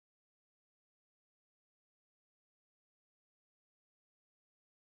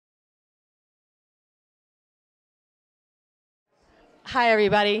Hi,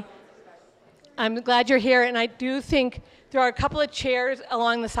 everybody. I'm glad you're here, and I do think there are a couple of chairs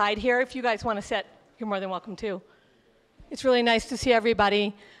along the side here. If you guys want to sit, you're more than welcome to. It's really nice to see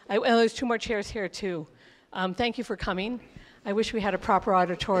everybody. And there's 2 more chairs here, too. Thank you for coming. I wish we had a proper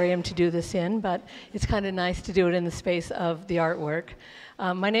auditorium to do this in, but it's kind of nice to do it in the space of the artwork.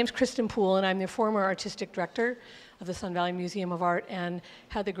 My name's Kristen Poole, and I'm the former artistic director of the Sun Valley Museum of Art, and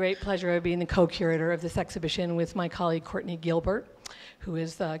had the great pleasure of being the co-curator of this exhibition with my colleague Courtney Gilbert, who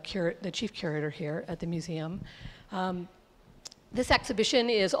is the chief curator here at the museum. This exhibition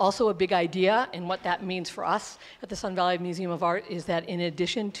is also a big idea, and what that means for us at the Sun Valley Museum of Art is that in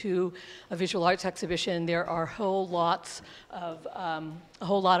addition to a visual arts exhibition, there are a whole lot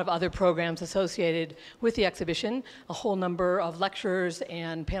of other programs associated with the exhibition, a whole number of lectures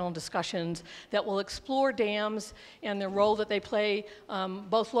and panel discussions that will explore dams and the role that they play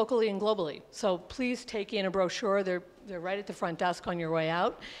both locally and globally. So please take in a brochure. They're right at the front desk on your way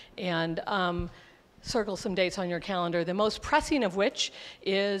out, and circle some dates on your calendar, the most pressing of which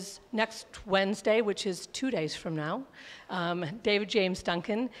is next Wednesday, which is 2 days from now. David James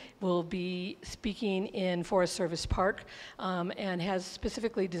Duncan will be speaking in Forest Service Park and has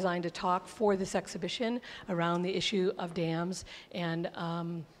specifically designed a talk for this exhibition around the issue of dams and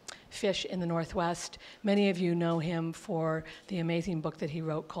fish in the Northwest. Many of you know him for the amazing book that he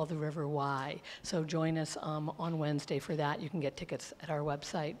wrote called The River Why. So join us on Wednesday for that. You can get tickets at our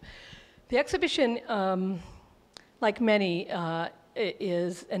website. The exhibition, like many,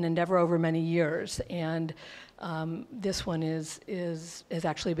 is an endeavor over many years, and this one has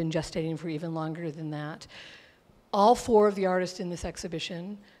actually been gestating for even longer than that. All 4 of the artists in this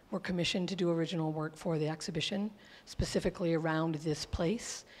exhibition were commissioned to do original work for the exhibition, specifically around this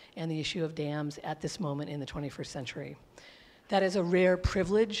place and the issue of dams at this moment in the 21st century. That is a rare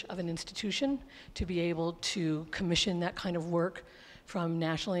privilege of an institution to be able to commission that kind of work from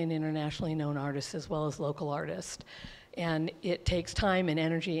nationally and internationally known artists as well as local artists. And it takes time and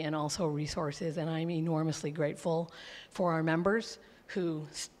energy and also resources, and I'm enormously grateful for our members who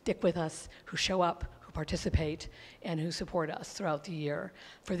stick with us, who show up, who participate, and who support us throughout the year.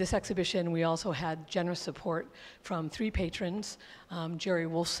 For this exhibition, we also had generous support from 3 patrons, Jerry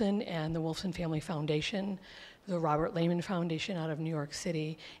Wolfson and the Wolfson Family Foundation, the Robert Lehman Foundation out of New York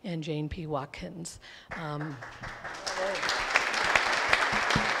City, and Jane P. Watkins.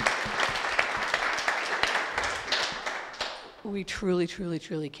 We truly, truly,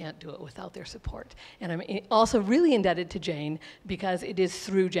 truly can't do it without their support. And I'm also really indebted to Jane, because it is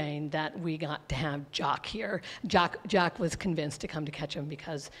through Jane that we got to have Jock here. Jock was convinced to come to Ketchum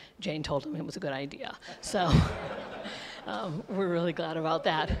because Jane told him it was a good idea. So we're really glad about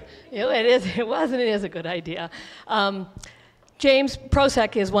that. It is a good idea. James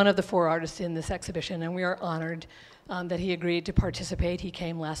Prosek is one of the 4 artists in this exhibition, and we are honored that he agreed to participate. He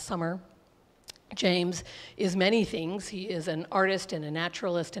came last summer. James is many things. He is an artist and a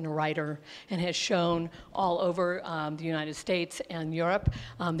naturalist and a writer, and has shown all over the United States and Europe.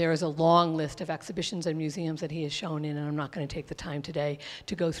 There is a long list of exhibitions and museums that he has shown in, and I'm not going to take the time today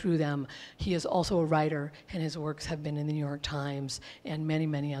to go through them. He is also a writer, and his works have been in the New York Times and many,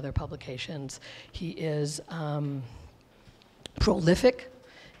 many other publications. He is prolific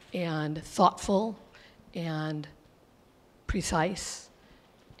and thoughtful and precise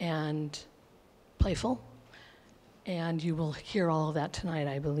and playful, and you will hear all of that tonight,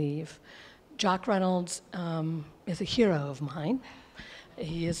 I believe. Jock Reynolds is a hero of mine.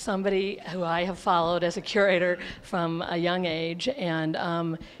 He is somebody who I have followed as a curator from a young age,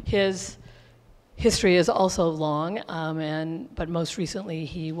 and his history is also long, but most recently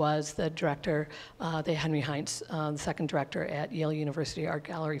he was the director, the Henry Heinz II Director at Yale University Art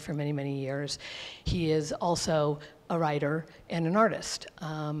Gallery for many, many years. He is also a writer and an artist,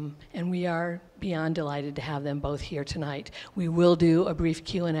 and we are beyond delighted to have them both here tonight. We will do a brief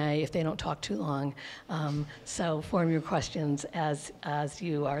Q&A if they don't talk too long, so form your questions as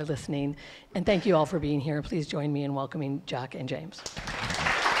you are listening. And thank you all for being here. Please join me in welcoming Jock and James.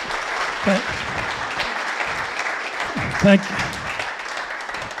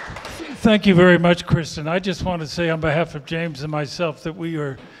 Thank you very much, Kristen. I just want to say on behalf of James and myself that we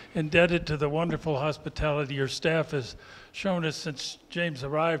are indebted to the wonderful hospitality your staff has shown us since James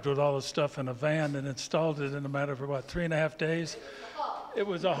arrived with all the stuff in a van and installed it in a matter of, what, 3.5 days? It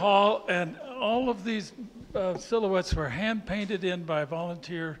was a haul, and all of these silhouettes were hand-painted in by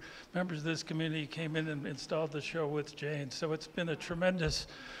volunteer members of this community, came in and installed the show with Jane. So it's been a tremendous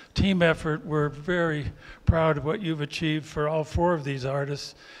team effort. We're very proud of what you've achieved for all 4 of these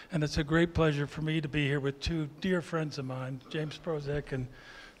artists, and it's a great pleasure for me to be here with 2 dear friends of mine, James Prosek and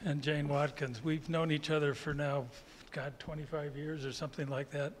Jane Watkins. We've known each other for now God, 25 years or something like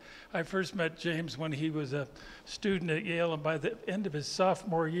that. I first met James when he was a student at Yale, and by the end of his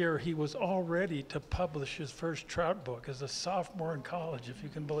sophomore year, he was all ready to publish his first trout book as a sophomore in college, if you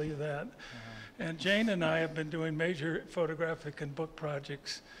can believe that. And Jane and I have been doing major photographic and book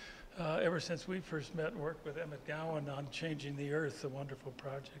projects ever since we first met and worked with Emmett Gowan on Changing the Earth, a wonderful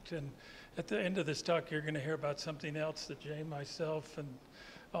project. And at the end of this talk, you're going to hear about something else that Jane, myself,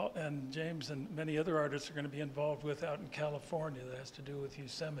 and James and many other artists are going to be involved with out in California that has to do with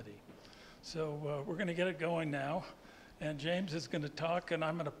Yosemite. So we're going to get it going now. And James is going to talk, and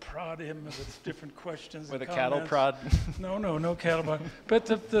I'm going to prod him with different questions With a and cattle comments. prod? No cattle prod. But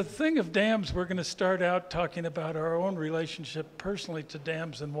the thing of dams, we're going to start out talking about our own relationship personally to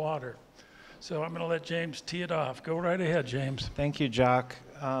dams and water. So I'm going to let James tee it off. Go right ahead, James. Thank you, Jock.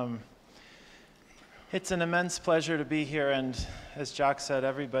 It's an immense pleasure to be here, and as Jock said,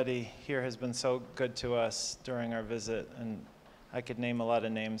 everybody here has been so good to us during our visit, and I could name a lot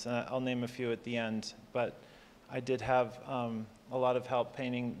of names, and I'll name a few at the end, but I did have a lot of help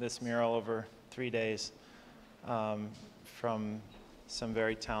painting this mural over 3 days from some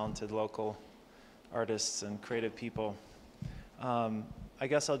very talented local artists and creative people. I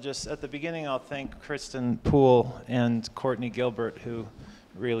guess I'll just, at the beginning, I'll thank Kristen Poole and Courtney Gilbert, who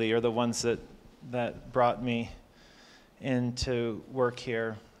really are the ones that brought me into work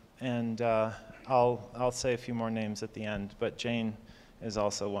here. And I'll say a few more names at the end, but Jane is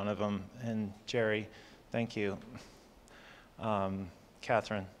also one of them, and Jerry, thank you.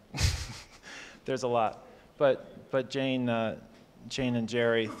 Catherine, there's a lot. But Jane and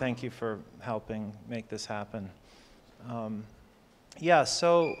Jerry, thank you for helping make this happen. Yeah,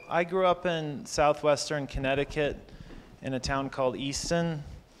 so I grew up in southwestern Connecticut in a town called Easton.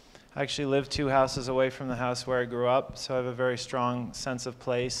 I actually lived 2 houses away from the house where I grew up, so I have a very strong sense of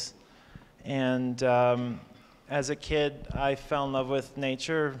place. And as a kid, I fell in love with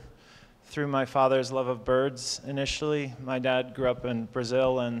nature through my father's love of birds initially. My dad grew up in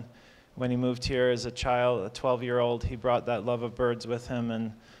Brazil, and when he moved here as a child, a 12-year-old, he brought that love of birds with him,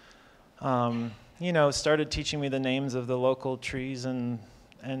 and you know, started teaching me the names of the local trees and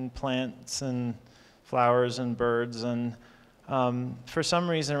plants and flowers and birds. And for some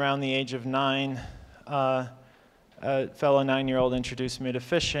reason, around the age of 9, a fellow 9-year-old introduced me to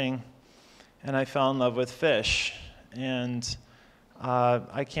fishing, and I fell in love with fish. And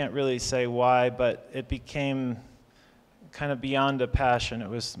I can't really say why, but it became kind of beyond a passion. It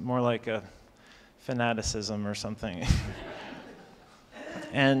was more like a fanaticism or something.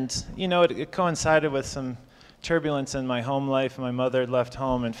 And, you know, it coincided with some turbulence in my home life. My mother had left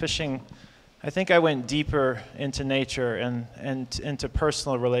home, and fishing, I think I went deeper into nature and into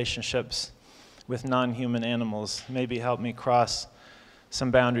personal relationships with non-human animals. Maybe helped me cross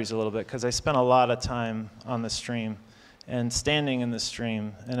some boundaries a little bit, because I spent a lot of time on the stream and standing in the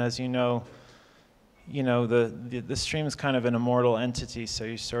stream. And as you know, the stream is kind of an immortal entity, so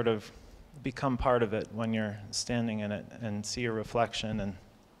you sort of become part of it when you're standing in it and see your reflection.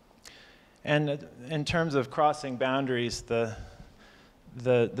 And in terms of crossing boundaries, the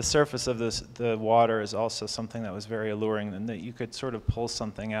surface of the water is also something that was very alluring, and that you could sort of pull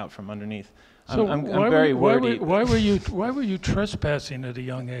something out from underneath. So I'm very wordy. Why were you trespassing at a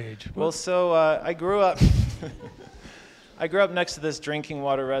young age? Well, so I grew up. I grew up next to this drinking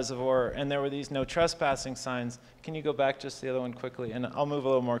water reservoir, and there were these no trespassing signs. Can you go back just the other one quickly? And I'll move a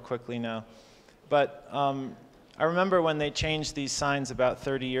little more quickly now. But I remember when they changed these signs about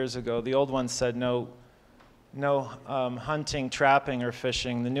 30 years ago. The old ones said no hunting, trapping, or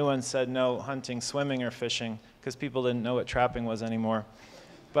fishing. The new one said no hunting, swimming, or fishing, because people didn't know what trapping was anymore.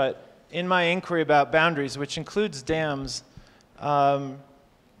 But in my inquiry about boundaries, which includes dams,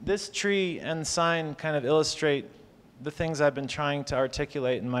 this tree and sign kind of illustrate the things I've been trying to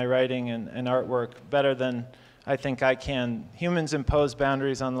articulate in my writing and artwork better than I think I can. Humans impose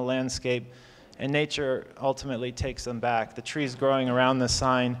boundaries on the landscape, and nature ultimately takes them back. The trees growing around the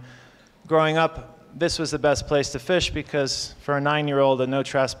sign. Growing up, this was the best place to fish, because for a 9-year-old, a no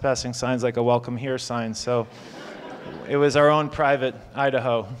trespassing sign is like a welcome here sign. So it was our own private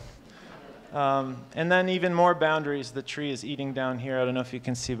Idaho. And then even more boundaries. The tree is eating down here. I don't know if you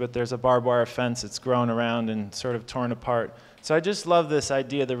can see, but there's a barbed wire fence. It's grown around and sort of torn apart. So I just love this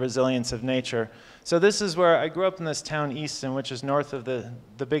idea, the resilience of nature. So this is where I grew up, in this town, Easton, which is north of the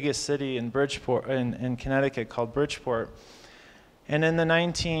biggest city in Bridgeport, in Connecticut, called Bridgeport. And in the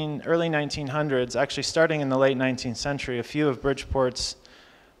early 1900s, actually starting in the late 19th century, a few of Bridgeport's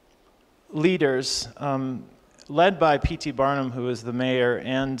leaders, led by P.T. Barnum, who was the mayor,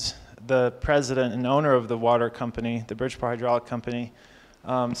 and the president and owner of the water company, the Bridgeport Hydraulic Company,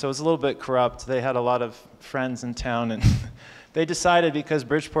 So it was a little bit corrupt. They had a lot of friends in town, and they decided, because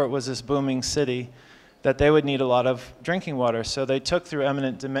Bridgeport was this booming city, that they would need a lot of drinking water. So they took through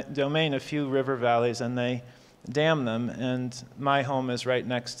eminent domain a few river valleys and they dammed them. And my home is right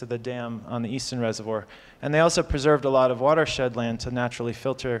next to the dam on the eastern reservoir. And they also preserved a lot of watershed land to naturally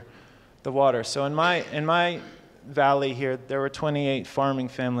filter the water. So in my valley here, there were 28 farming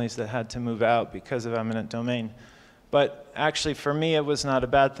families that had to move out because of eminent domain. But actually, for me, it was not a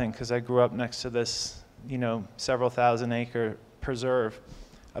bad thing, because I grew up next to this, several thousand acre preserve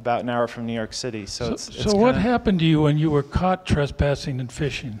about an hour from New York City. So what happened to you when you were caught trespassing and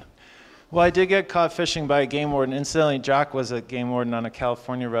fishing? Well, I did get caught fishing by a game warden. Incidentally, Jock was a game warden on a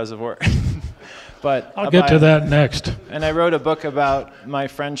California reservoir. But I'll get to that next. And I wrote a book about my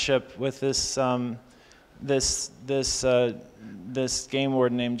friendship with this game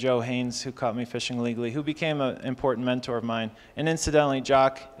warden named Joe Haynes, who caught me fishing illegally, who became an important mentor of mine. And incidentally,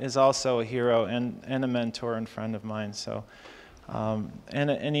 Jock is also a hero and a mentor and friend of mine. So,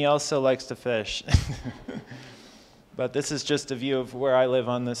 and he also likes to fish. But this is just a view of where I live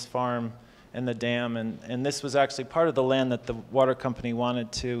on this farm and the dam. And this was actually part of the land that the water company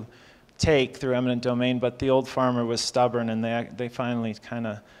wanted to take through eminent domain, but the old farmer was stubborn, and they finally kind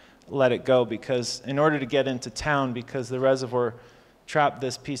of let it go, because in order to get into town, because the reservoir trapped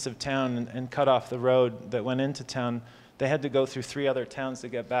this piece of town and cut off the road that went into town, they had to go through 3 other towns to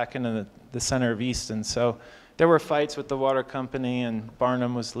get back into the center of Easton. So there were fights with the water company, and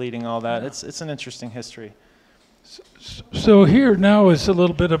Barnum was leading all that. It's an interesting history. So here now is a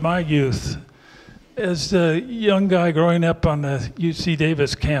little bit of my youth. As a young guy growing up on the UC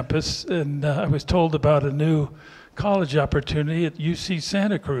Davis campus, and I was told about a new college opportunity at UC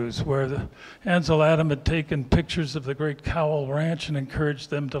Santa Cruz, where Ansel Adams had taken pictures of the great Cowell Ranch and encouraged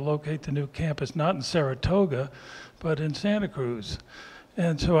them to locate the new campus, not in Saratoga, but in Santa Cruz.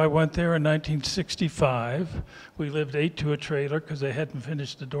 And so I went there in 1965. We lived 8 to a trailer because they hadn't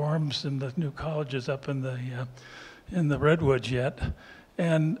finished the dorms and the new colleges up in the Redwoods yet.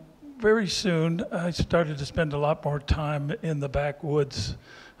 And very soon, I started to spend a lot more time in the backwoods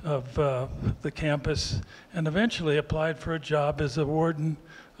of the campus, and eventually applied for a job as a warden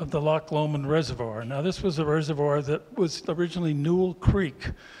of the Loch Lomond Reservoir. Now, this was a reservoir that was originally Newell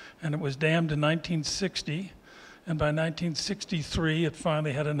Creek, and it was dammed in 1960, and by 1963, it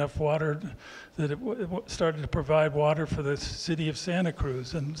finally had enough water that it started to provide water for the city of Santa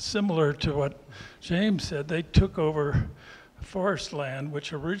Cruz. And similar to what James said, they took over forest land,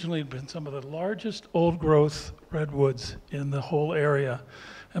 which originally had been some of the largest old-growth redwoods in the whole area.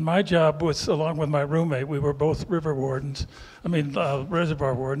 And my job was, along with my roommate, we were both reservoir wardens,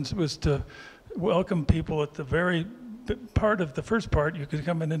 was to welcome people at the very the first part. You could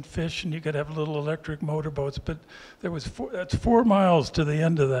come in and fish, and you could have little electric motorboats, but that's 4 miles to the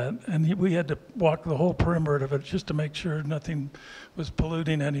end of that, and we had to walk the whole perimeter of it just to make sure nothing was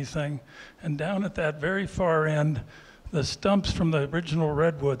polluting anything. And down at that very far end, the stumps from the original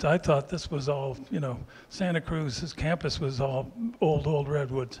redwoods, I thought this was all, Santa Cruz's campus was all old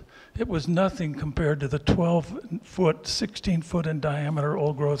redwoods. It was nothing compared to the 12-foot, 16-foot in diameter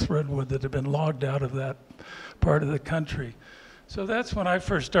old-growth redwood that had been logged out of that part of the country. So that's when I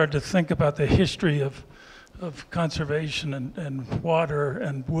first started to think about the history of conservation and water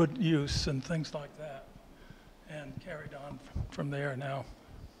and wood use and things like that, and carried on from there now.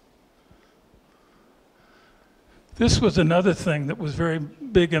 This was another thing that was very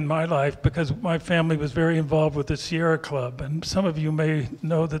big in my life, because my family was very involved with the Sierra Club. And some of you may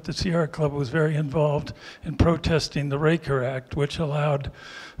know that the Sierra Club was very involved in protesting the Raker Act, which allowed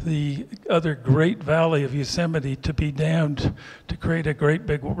the other great valley of Yosemite to be dammed to create a great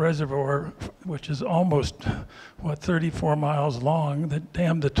big reservoir, which is almost, 34 miles long, that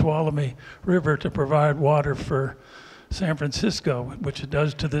dammed the Tuolumne River to provide water for San Francisco, which it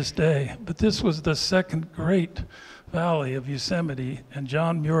does to this day. But this was the second great valley of Yosemite, and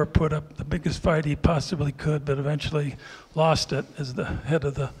John Muir put up the biggest fight he possibly could, but eventually lost it as the head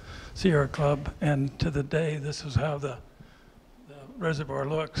of the Sierra Club. And to the day, this is how the reservoir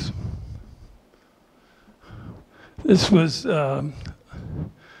looks. This was how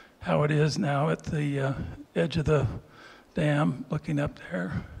it is now at the edge of the dam, looking up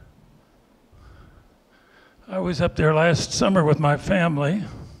there. I was up there last summer with my family,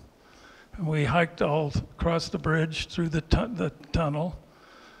 and we hiked all across the bridge through the tunnel,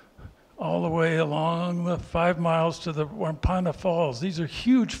 all the way along the 5 miles to the Wampana Falls. These are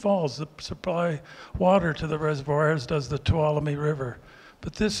huge falls that supply water to the reservoir, as does the Tuolumne River.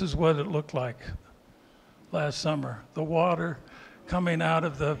 But this is what it looked like last summer. The water coming out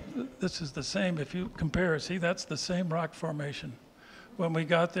of this is the same, if you compare, see, that's the same rock formation when we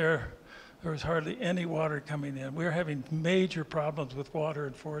got there, there was hardly any water coming in. We were having major problems with water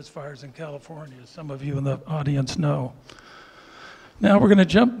and forest fires in California, as some of you in the audience know. Now we're going to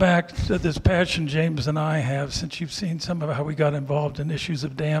jump back to this passion James and I have, since you've seen some of how we got involved in issues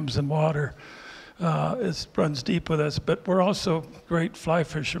of dams and water. It runs deep with us, but we're also great fly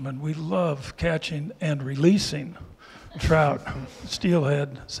fishermen. We love catching and releasing trout,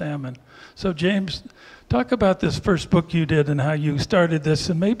 steelhead, salmon. So James, talk about this first book you did and how you started this,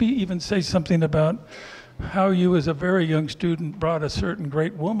 and maybe even say something about how you as a very young student brought a certain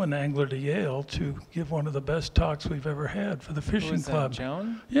great woman angler to Yale to give one of the best talks we've ever had for the fishing club.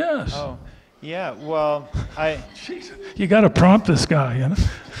 Joan? Yes. Oh, yeah, well, Jeez, you got to prompt this guy, you know?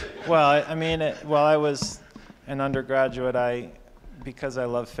 Well, I mean, while I was an undergraduate, because I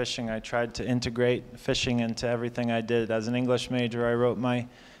love fishing, I tried to integrate fishing into everything I did. As an English major, I wrote my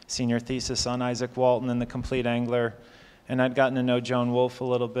senior thesis on Isaac Walton and the Complete Angler, and I'd gotten to know Joan Wolfe a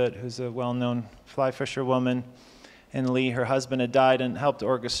little bit, who's a well-known fly fisher woman. And Lee, her husband, had died and helped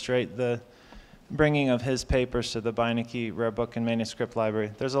orchestrate the bringing of his papers to the Beinecke Rare Book and Manuscript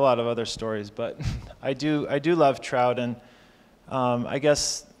Library. There's a lot of other stories, but I do love trout, and I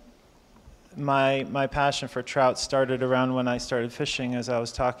guess my passion for trout started around when I started fishing, as I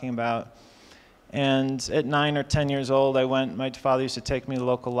was talking about. And at 9 or 10 years old, my father used to take me to the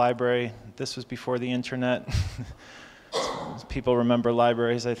local library. This was before the internet. People remember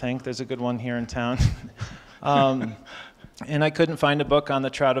libraries, I think. There's a good one here in town. And I couldn't find a book on the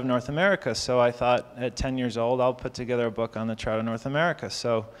trout of North America, so I thought at 10 years old, I'll put together a book on the trout of North America.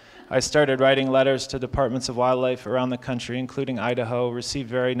 So I started writing letters to departments of wildlife around the country, including Idaho, received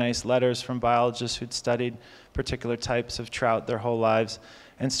very nice letters from biologists who'd studied particular types of trout their whole lives,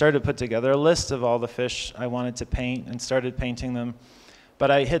 and started to put together a list of all the fish I wanted to paint, and started painting them. But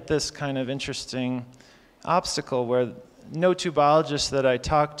I hit this kind of interesting obstacle where no two biologists that I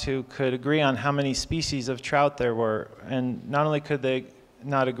talked to could agree on how many species of trout there were. And not only could they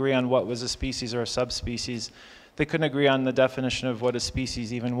not agree on what was a species or a subspecies, they couldn't agree on the definition of what a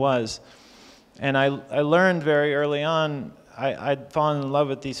species even was. And I learned very early on, I'd fallen in love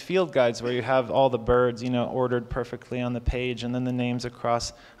with these field guides where you have all the birds, ordered perfectly on the page, and then the names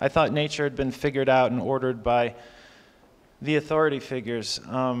across. I thought nature had been figured out and ordered by the authority figures.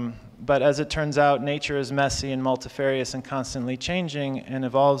 But as it turns out, nature is messy and multifarious and constantly changing and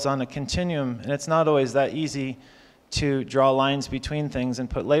evolves on a continuum, and it's not always that easy to draw lines between things and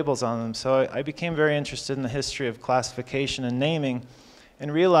put labels on them. So I became very interested in the history of classification and naming,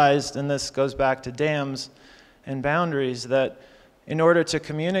 and realized, and this goes back to dams and boundaries, that in order to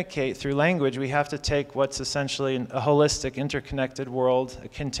communicate through language, we have to take what's essentially a holistic, interconnected world, a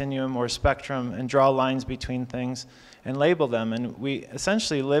continuum or spectrum, and draw lines between things and label them. And we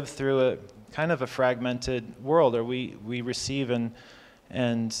essentially live through a kind of a fragmented world, or we receive and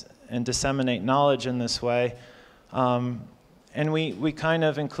disseminate knowledge in this way. And we kind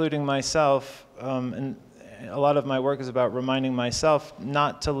of, including myself, and a lot of my work is about reminding myself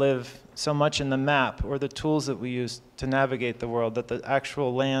not to live so much in the map or the tools that we use to navigate the world, that the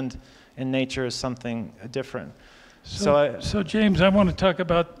actual land and nature is something different. So James, I want to talk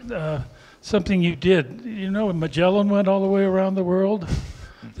about something you did. Magellan went all the way around the world.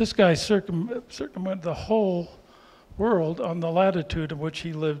 This guy circumvented the whole world on the latitude in which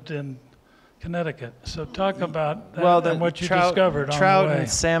he lived in Connecticut. So talk about that and what you discovered on the way. Trout and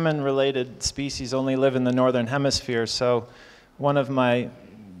salmon-related species only live in the northern hemisphere. So one of my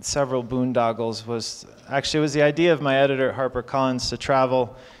several boondoggles was the idea of my editor at HarperCollins to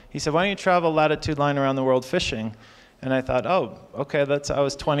travel. He said, "Why don't you travel latitude line around the world fishing?" And I thought, oh, okay, I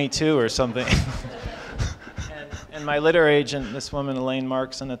was 22 or something. and my literary agent, this woman, Elaine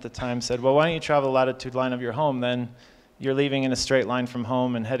Markson at the time, said, "Well, why don't you travel the latitude line of your home? Then you're leaving in a straight line from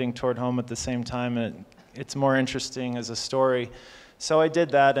home and heading toward home at the same time, and it's more interesting as a story." So I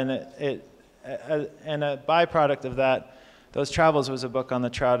did that, and and a byproduct of those travels was a book on the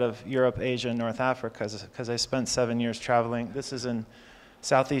trout of Europe, Asia, and North Africa, because I spent 7 years traveling. This is in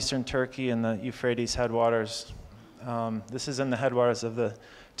southeastern Turkey in the Euphrates headwaters. This is in the headwaters of the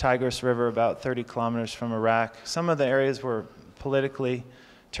Tigris River, about 30 kilometers from Iraq. Some of the areas were politically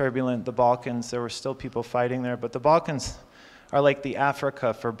turbulent. The Balkans, there were still people fighting there, but the Balkans are like the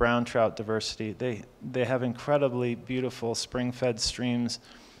Africa for brown trout diversity. They have incredibly beautiful spring-fed streams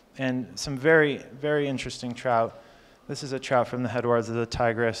and some very, very interesting trout. This is a trout from the headwaters of the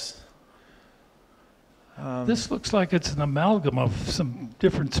Tigris. This looks like it's an amalgam of some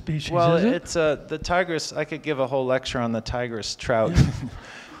different species, well, is it? It's the Tigris. I could give a whole lecture on the Tigris trout.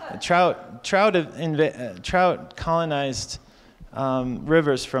 Trout colonized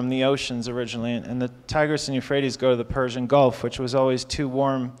rivers from the oceans originally, and the Tigris and Euphrates go to the Persian Gulf, which was always too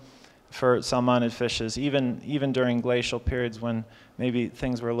warm for salmonid fishes, even during glacial periods when maybe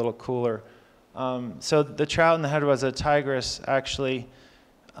things were a little cooler. So the trout in the headwaters of the Tigris actually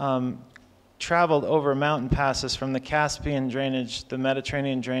traveled over mountain passes from the Caspian drainage, the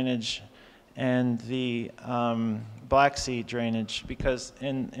Mediterranean drainage, and the Black Sea drainage, because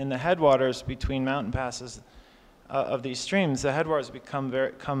in the headwaters between mountain passes of these streams, the headwaters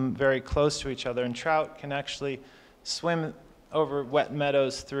come very close to each other, and trout can actually swim over wet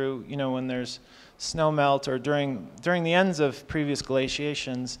meadows through, when there's snow melt or during the ends of previous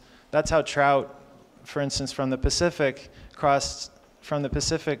glaciations. That's how trout, for instance, from the Pacific, crossed from the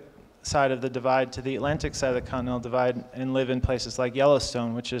Pacific side of the divide to the Atlantic side of the continental divide and live in places like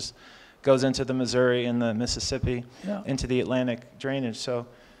Yellowstone, which goes into the Missouri and the Mississippi, into the Atlantic drainage. So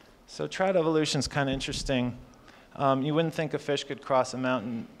trout evolution is kind of interesting. You wouldn't think a fish could cross a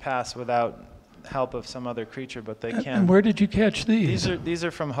mountain pass without help of some other creature, but they can. And where did you catch these? These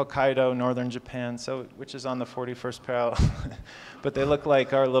are from Hokkaido, northern Japan, which is on the 41st parallel. But they look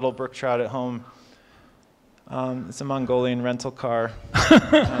like our little brook trout at home. It's a Mongolian rental car.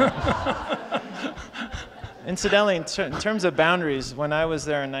 Incidentally, in terms of boundaries, when I was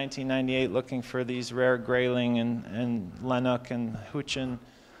there in 1998 looking for these rare grayling and Lennox and Huchen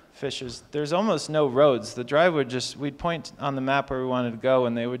fishes, there's almost no roads. The drive we'd point on the map where we wanted to go,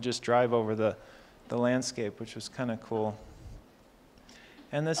 and they would just drive over the landscape, which was kind of cool.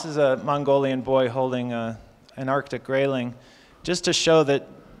 And this is a Mongolian boy holding an Arctic grayling, just to show that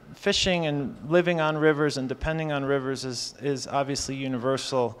fishing and living on rivers and depending on rivers is obviously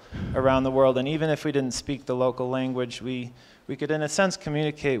universal around the world. And even if we didn't speak the local language, we could, in a sense,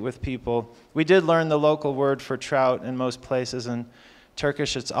 communicate with people. We did learn the local word for trout in most places. In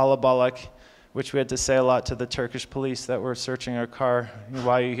Turkish, it's alabalık, which we had to say a lot to the Turkish police that were searching our car.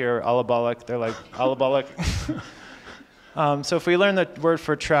 Why you hear alabalık? They're like, alabalık. So if we learned the word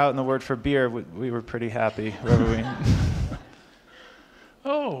for trout and the word for beer, we were pretty happy, wherever we...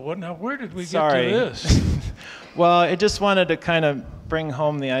 Oh, well, now where did we Sorry. get to this? Well, I just wanted to kind of bring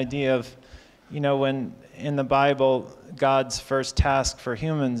home the idea of, when in the Bible, God's first task for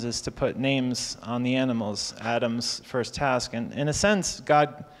humans is to put names on the animals, Adam's first task. And in a sense,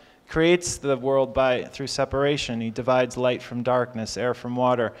 God creates the world through separation. He divides light from darkness, air from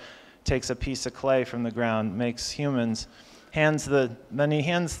water, takes a piece of clay from the ground, makes humans, then he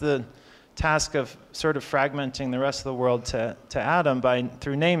hands the task of sort of fragmenting the rest of the world to Adam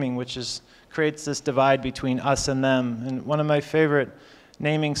through naming, which creates this divide between us and them. And one of my favorite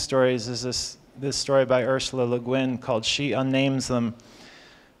naming stories is this story by Ursula Le Guin called She Unnames Them,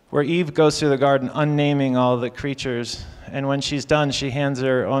 where Eve goes through the garden unnaming all the creatures, and when she's done, she hands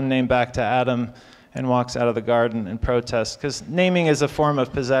her own name back to Adam and walks out of the garden in protest, because naming is a form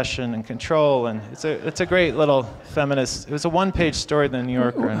of possession and control, and it's a great little feminist. It was a one-page story in the New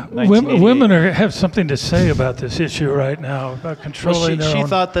Yorker in 1988. Women have something to say about this issue right now, about controlling their own... She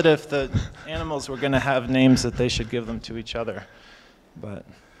thought that if the animals were going to have names, that they should give them to each other. But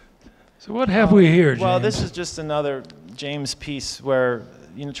so what have we here, James? Well, this is just another James piece where,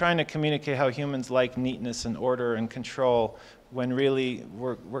 trying to communicate how humans like neatness and order and control, when really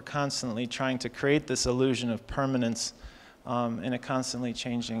we're constantly trying to create this illusion of permanence in a constantly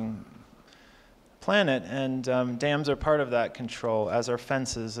changing planet. And dams are part of that control, as are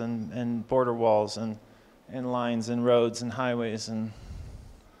fences and border walls and lines and roads and highways. And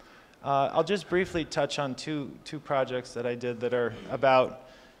I'll just briefly touch on two projects that I did that are about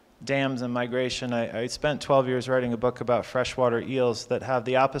dams and migration. I spent 12 years writing a book about freshwater eels that have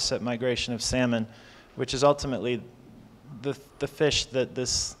the opposite migration of salmon, which is ultimately the fish that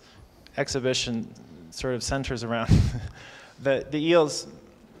this exhibition sort of centers around. The eels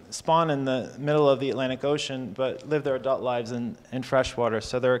spawn in the middle of the Atlantic Ocean, but live their adult lives in freshwater.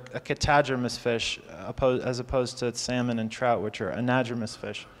 So they're a catadromous fish, as opposed to salmon and trout, which are anadromous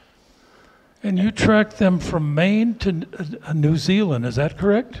fish. And you tracked them from Maine to New Zealand, is that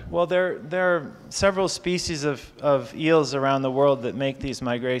correct? Well, there are several species of eels around the world that make these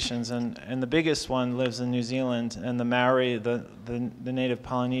migrations, and the biggest one lives in New Zealand, and the Maori, the native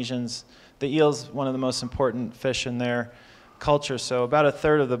Polynesians. The eel's one of the most important fish in their culture, so about a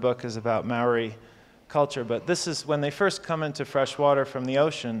third of the book is about Maori culture. But this is when they first come into fresh water from the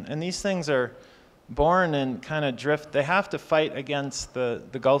ocean, and these things are born and kind of drift. They have to fight against the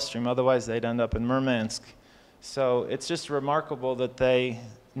Gulf Stream, otherwise they'd end up in Murmansk. So it's just remarkable that they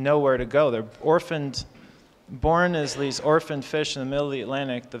know where to go. They're born as these orphaned fish in the middle of the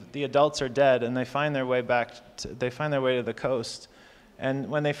Atlantic. The adults are dead, and they find their way to the coast. And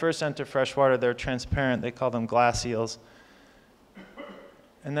when they first enter fresh water, they're transparent. They call them glass eels.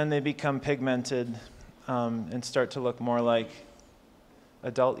 And then they become pigmented and start to look more like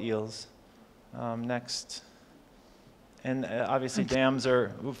adult eels. Next. And obviously dams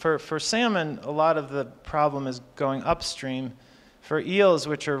are, for salmon, a lot of the problem is going upstream. For eels,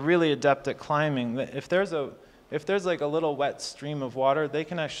 which are really adept at climbing, if there's like a little wet stream of water, they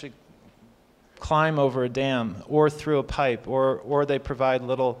can actually climb over a dam or through a pipe, or they provide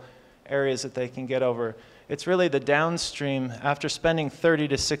little areas that they can get over. It's really the downstream, after spending 30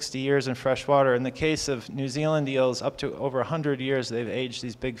 to 60 years in fresh water. In the case of New Zealand eels, up to over 100 years they've aged,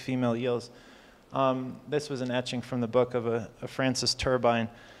 these big female eels. This was an etching from the book of a Francis turbine.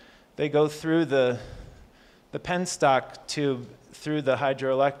 They go through the penstock tube, through the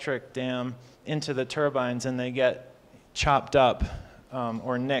hydroelectric dam, into the turbines, and they get chopped up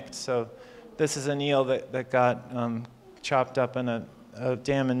or nicked. So this is an eel that got chopped up in a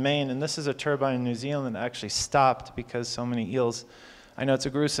dam in Maine, and this is a turbine in New Zealand that actually stopped because so many eels. I know it's a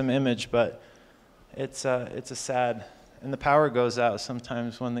gruesome image, but it's a sad, and the power goes out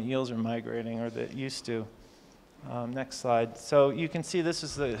sometimes when the eels are migrating, or they used to. Next slide. So you can see this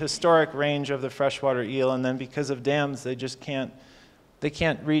is the historic range of the freshwater eel, and then because of dams, they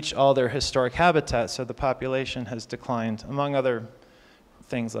can't reach all their historic habitat, so the population has declined, among other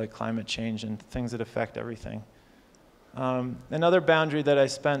things like climate change and things that affect everything. Another boundary that I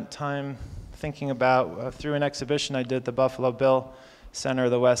spent time thinking about through an exhibition I did at the Buffalo Bill Center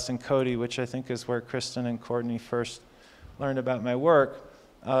of the West in Cody, which I think is where Kristen and Courtney first learned about my work,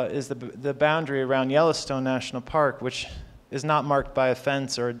 is the boundary around Yellowstone National Park, which is not marked by a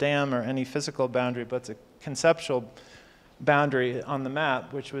fence or a dam or any physical boundary, but it's a conceptual boundary on the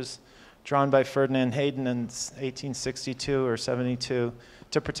map, which was drawn by Ferdinand Hayden in 1862 or 72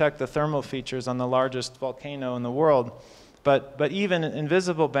 to protect the thermal features on the largest volcano in the world. But even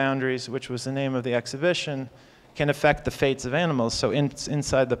invisible boundaries, which was the name of the exhibition, can affect the fates of animals. So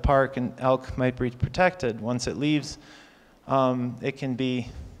inside the park, an elk might be protected. Once it leaves, it can be,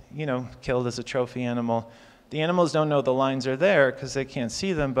 killed as a trophy animal. The animals don't know the lines are there because they can't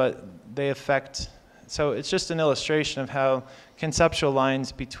see them, but they affect. So it's just an illustration of how conceptual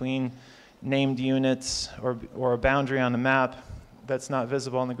lines between named units or a boundary on a map that's not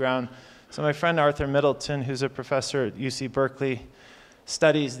visible on the ground. So my friend Arthur Middleton, who's a professor at UC Berkeley,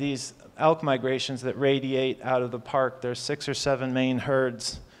 studies these elk migrations that radiate out of the park. There's 6 or 7 main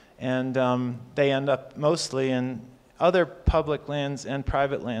herds, and they end up mostly in other public lands and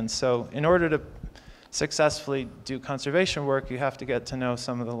private lands. So in order to successfully do conservation work, you have to get to know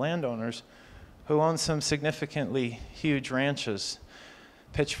some of the landowners who own some significantly huge ranches.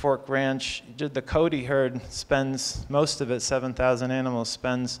 Pitchfork Ranch, the Cody herd spends, most of it, 7,000 animals,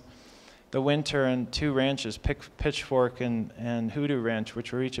 spends the winter in 2 ranches, Pitchfork and Hoodoo Ranch,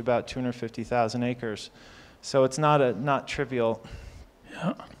 which were each about 250,000 acres. So it's not trivial.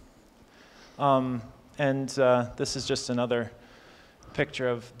 Yeah. This is just another picture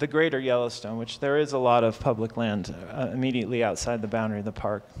of the greater Yellowstone, which there is a lot of public land immediately outside the boundary of the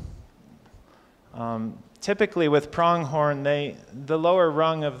park. Typically with pronghorn, the lower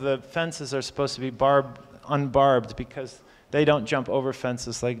rung of the fences are supposed to be unbarbed because they don't jump over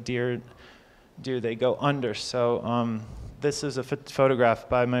fences like deer do, they go under. So this is a photograph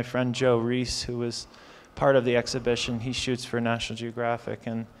by my friend Joe Reese, who was part of the exhibition. He shoots for National Geographic,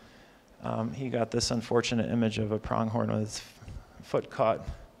 and he got this unfortunate image of a pronghorn with its foot caught.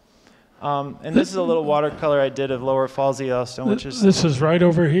 And this is a little watercolor I did of Lower Falls Yellowstone, which is... This is right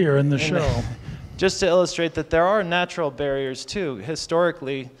over here in the show. Just to illustrate that there are natural barriers too.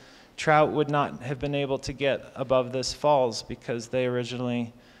 Historically, trout would not have been able to get above this falls because they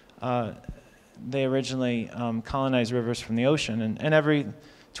originally colonized rivers from the ocean. And every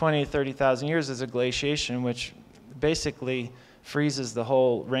 20 to 30,000 years there's a glaciation, which basically freezes the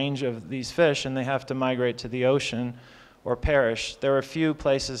whole range of these fish, and they have to migrate to the ocean or perish. There are a few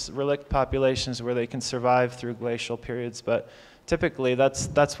places, relict populations, where they can survive through glacial periods, but typically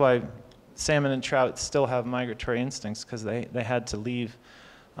that's why salmon and trout still have migratory instincts, because they had to leave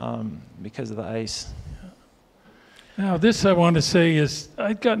because of the ice. Now, this I want to say is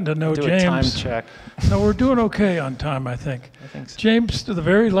I'd gotten to know Do James. a time check. No, we're doing okay on time, I think. I think so. James, the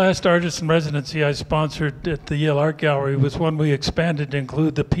very last artist in residency I sponsored at the Yale Art Gallery was one we expanded to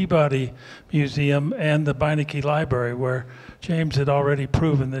include the Peabody Museum and the Beinecke Library, where James had already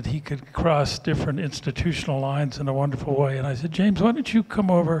proven that he could cross different institutional lines in a wonderful way. And I said, James, why don't you come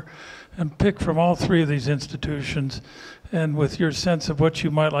over and pick from all 3 of these institutions, and with your sense of what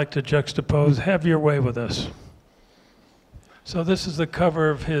you might like to juxtapose, have your way with us. So this is the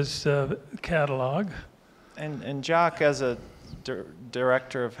cover of his catalog. And Jock, as a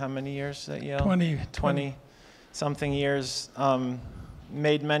director of how many years at Yale? 20 something years,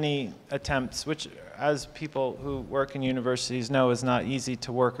 made many attempts, which, as people who work in universities know, is not easy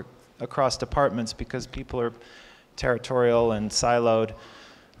to work across departments because people are territorial and siloed.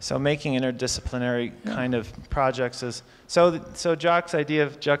 So making interdisciplinary kind of projects is, so Jock's idea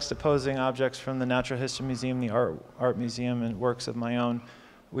of juxtaposing objects from the Natural History Museum, the Art Museum, and works of my own,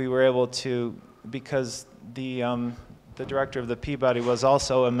 we were able to, because the director of the Peabody was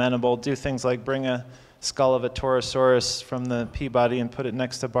also amenable, do things like bring a skull of a Torosaurus from the Peabody and put it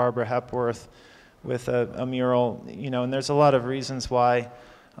next to Barbara Hepworth with a mural, you know, and there's a lot of reasons why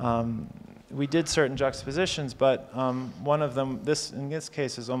we did certain juxtapositions, but one of them, in this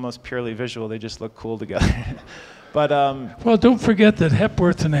case, is almost purely visual. They just look cool together. But well, don't forget that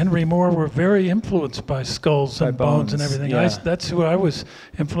Hepworth and Henry Moore were very influenced by skulls and bones and everything. Yeah. That's who I was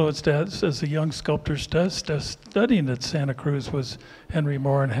influenced as a young sculptor studying at Santa Cruz, was Henry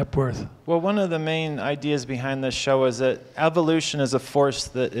Moore and Hepworth. Well, one of the main ideas behind this show is that evolution is a force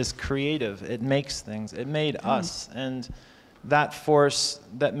that is creative. It makes things. It made us, and that force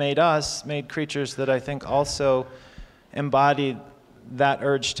that made us made creatures that I think also embodied that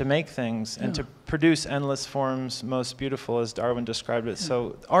urge to make things and to produce endless forms most beautiful, as Darwin described it.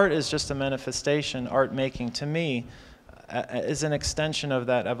 So art is just a manifestation. Art making, to me, is an extension of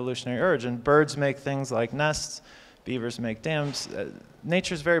that evolutionary urge. And birds make things like nests, beavers make dams.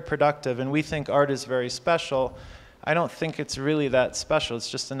 Nature's very productive, and we think art is very special. I don't think it's really that special. It's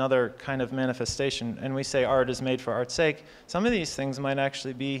just another kind of manifestation. And we say art is made for art's sake. Some of these things might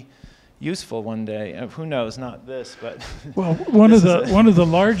actually be useful one day. Who knows? Not this, but well, one of the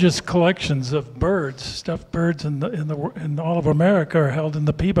largest collections of birds, stuffed birds in all of America, are held in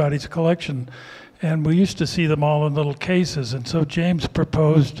the Peabody's collection, and we used to see them all in little cases. And so James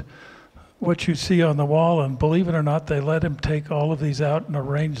proposed what you see on the wall, and believe it or not, they let him take all of these out and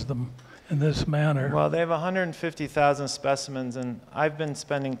arrange them in this manner. Well, they have 150,000 specimens, and I've been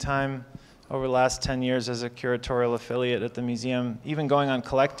spending time over the last 10 years as a curatorial affiliate at the museum, even going on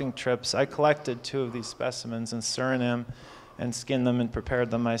collecting trips. I collected 2 of these specimens in Suriname and skinned them and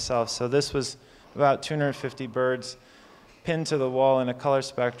prepared them myself. So this was about 250 birds pinned to the wall in a color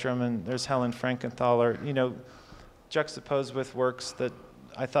spectrum, and there's Helen Frankenthaler, you know, juxtaposed with works that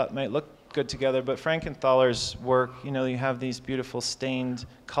I thought might look good together. But Frankenthaler's work, you know, you have these beautiful stained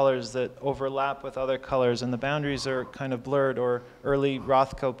colors that overlap with other colors, and the boundaries are kind of blurred, or early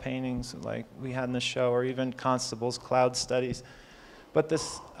Rothko paintings like we had in the show, or even Constable's cloud studies. But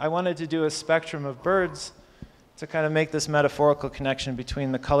I wanted to do a spectrum of birds to kind of make this metaphorical connection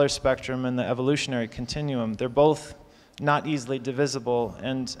between the color spectrum and the evolutionary continuum. They're both not easily divisible,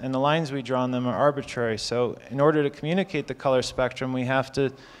 and the lines we draw on them are arbitrary. So in order to communicate the color spectrum, we have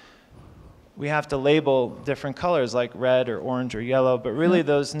to label different colors like red or orange or yellow, but really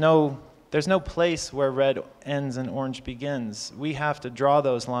there's no place where red ends and orange begins. We have to draw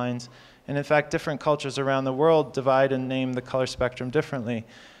those lines, and in fact different cultures around the world divide and name the color spectrum differently.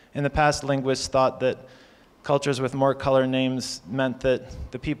 In the past, linguists thought that cultures with more color names meant that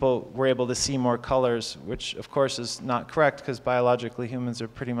the people were able to see more colors, which of course is not correct because biologically humans are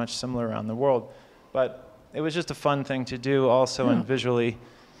pretty much similar around the world. But it was just a fun thing to do also, and visually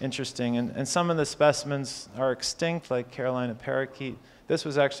interesting. And some of the specimens are extinct, like Carolina parakeet. This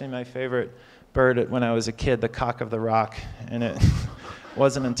was actually my favorite bird when I was a kid, the cock of the rock. And it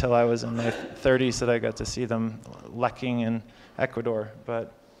wasn't until I was in my 30s that I got to see them lekking in Ecuador.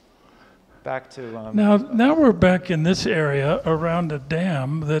 But back to... Now we're back in this area around a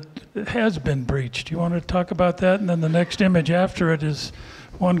dam that has been breached. You want to talk about that? And then the next image after it is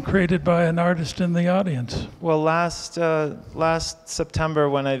one created by an artist in the audience. Well, last September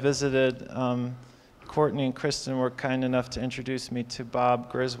when I visited, Courtney and Kristen were kind enough to introduce me to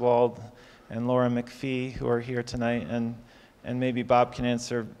Bob Griswold and Laura McPhee, who are here tonight, and maybe Bob can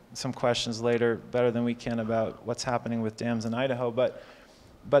answer some questions later better than we can about what's happening with dams in Idaho.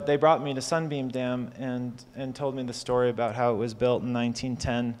 But they brought me to Sunbeam Dam and told me the story about how it was built in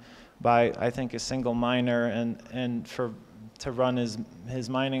 1910 by, I think, a single miner and to run his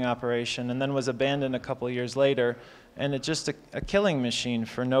mining operation, and then was abandoned a couple of years later, and it's just a killing machine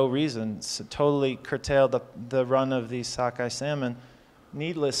for no reason. It's totally curtailed the run of these sockeye salmon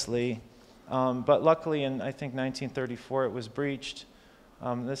needlessly, but luckily in, I think, 1934 it was breached.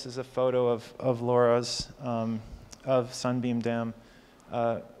 This is a photo of Laura's, of Sunbeam Dam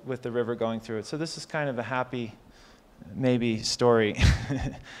with the river going through it. So this is kind of a happy, maybe, story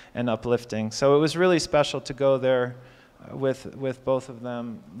and uplifting. So it was really special to go there with both of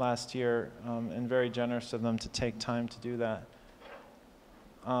them last year, and very generous of them to take time to do that.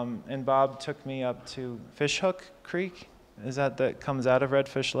 And Bob took me up to Fishhook Creek, that comes out of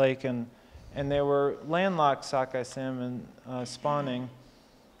Redfish Lake, and there were landlocked sockeye salmon spawning,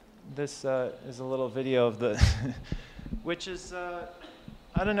 this is a little video of the, which is,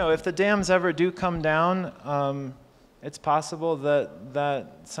 I don't know, if the dams ever do come down, it's possible that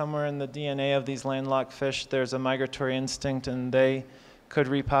somewhere in the DNA of these landlocked fish there's a migratory instinct and they could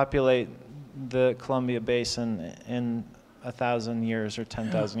repopulate the Columbia Basin in 1,000 years or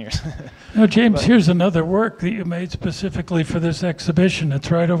 10,000 years. Now, James, here's another work that you made specifically for this exhibition.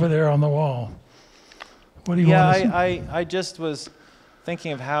 It's right over there on the wall. What do you want to say? I just was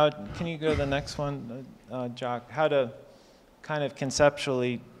thinking of how, can you go to the next one, Jock? How to kind of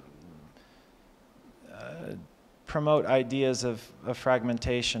conceptually promote ideas of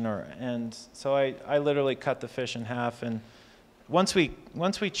fragmentation, and so I literally cut the fish in half, and once we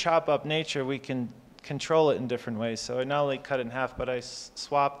chop up nature, we can control it in different ways. So I not only cut it in half, but I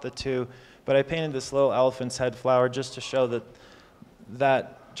swapped the two, but I painted this little elephant's head flower just to show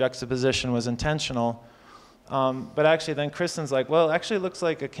that juxtaposition was intentional. But actually then Kristen's like, well, it actually looks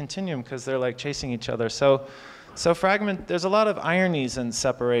like a continuum because they're like chasing each other. So there's a lot of ironies in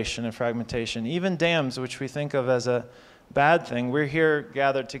separation and fragmentation. Even dams, which we think of as a bad thing, we're here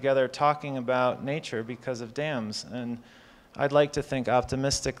gathered together talking about nature because of dams. And I'd like to think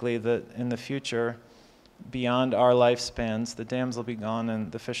optimistically that in the future, beyond our lifespans, the dams will be gone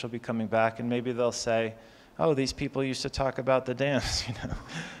and the fish will be coming back, and maybe they'll say, oh, these people used to talk about the dams, you know.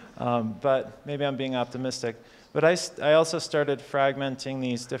 But maybe I'm being optimistic. But I also started fragmenting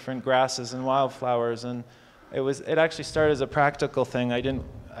these different grasses and wildflowers, and it actually started as a practical thing. I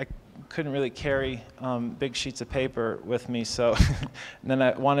couldn't really carry big sheets of paper with me, so and then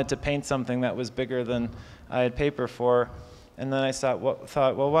I wanted to paint something that was bigger than I had paper for, and then I thought,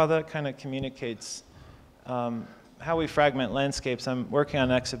 well, wow, that kind of communicates how we fragment landscapes. I'm working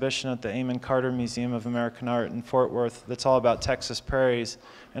on an exhibition at the Amon Carter Museum of American Art in Fort Worth that's all about Texas prairies,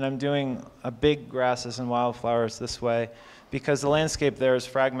 and I'm doing a big grasses and wildflowers this way because the landscape there is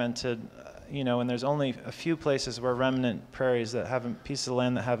fragmented, you know, and there's only a few places where remnant prairies that haven't, pieces of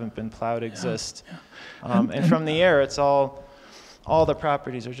land that haven't been plowed exist. Yeah. And from the air, it's all the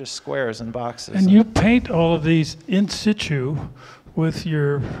properties are just squares and boxes. And you paint all of these in situ with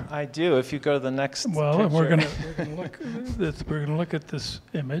your... I do, if you go to the next Well, picture. And we're gonna look at this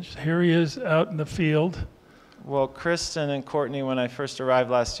image. Here he is out in the field. Well, Kristen and Courtney, when I first arrived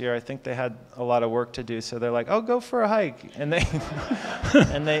last year, I think they had a lot of work to do, so they're like, "Oh, go for a hike," and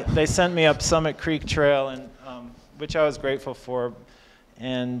they sent me up Summit Creek Trail, and which I was grateful for,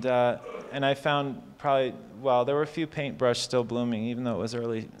 and I found probably there were a few paintbrush still blooming, even though it was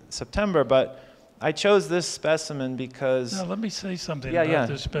early September, but I chose this specimen because. Now let me say something about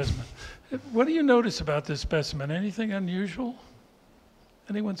this specimen. What do you notice about this specimen? Anything unusual?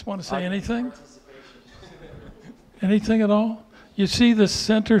 Anyone want to say anything? Anything at all? You see the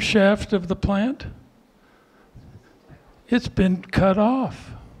center shaft of the plant? It's been cut off.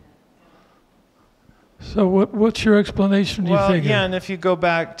 So what's your explanation, do you think? Well, yeah, and if you go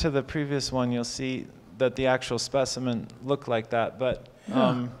back to the previous one, you'll see that the actual specimen looked like that. But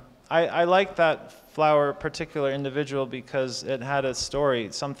I like that flower, particular individual, because it had a story.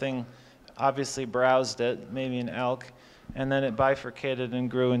 Something obviously browsed it, maybe an elk, and then it bifurcated and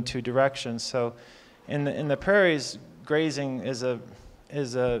grew in two directions. So in the prairies, grazing is a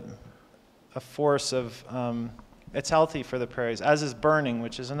force of, it's healthy for the prairies, as is burning,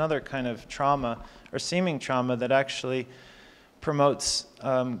 which is another kind of trauma, or seeming trauma, that actually promotes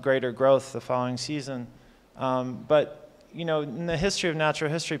greater growth the following season. But, you know, in the history of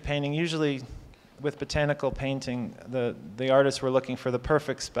natural history painting, usually with botanical painting, the artists were looking for the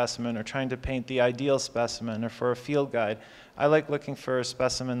perfect specimen or trying to paint the ideal specimen or for a field guide. I like looking for a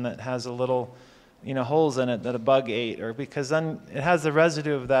specimen that has a little, you know, holes in it that a bug ate, or because then it has the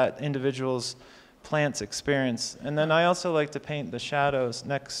residue of that individual's plant's experience. And then I also like to paint the shadows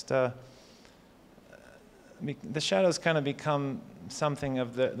next. The shadows kind of become something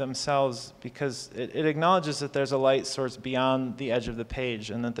of themselves because it acknowledges that there's a light source beyond the edge of the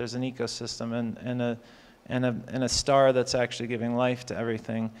page, and that there's an ecosystem and a star that's actually giving life to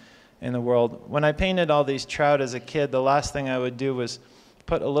everything in the world. When I painted all these trout as a kid, the last thing I would do was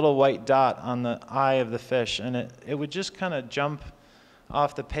put a little white dot on the eye of the fish, and it would just kind of jump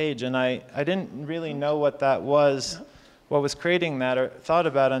off the page, and I didn't really know what that was, what was creating that, or thought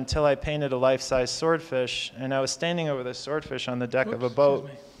about it until I painted a life-size swordfish, and I was standing over the swordfish on the deck of a boat,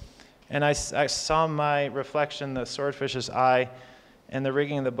 and I saw my reflection, the swordfish's eye, and the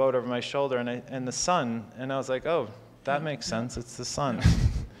rigging of the boat over my shoulder, and the sun, and I was like, oh, that makes sense, it's the sun.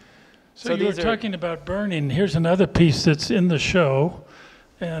 So you were talking about burning. Here's another piece that's in the show,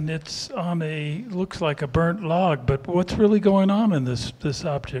 and it's on looks like a burnt log, but what's really going on in this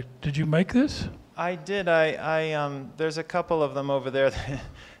object? Did you make this? I did. There's a couple of them over there.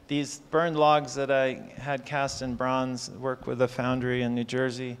 these burned logs that I had cast in bronze, worked with a foundry in New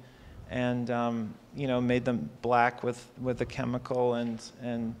Jersey, and you know, made them black with a chemical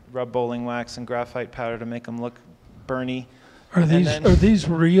and rub bowling wax and graphite powder to make them look burny. Are these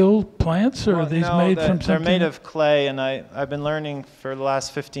real plants, or Well, are these no, made from something? They're made of clay, and I've been learning for the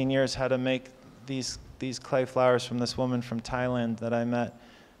last 15 years how to make these clay flowers from this woman from Thailand that I met,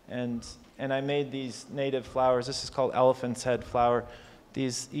 and I made these native flowers. This is called elephant's head flower.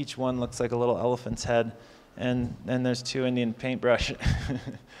 Each one looks like a little elephant's head, and there's 2 Indian paintbrush.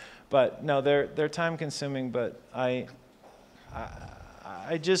 But no, they're time consuming. But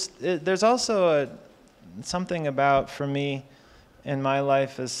there's also something about, for me, in my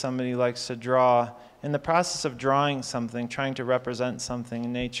life as somebody who likes to draw, in the process of drawing something, trying to represent something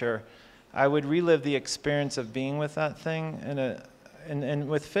in nature, I would relive the experience of being with that thing and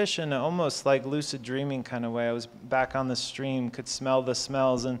with fish in an almost like lucid dreaming kind of way. I was back on the stream, could smell the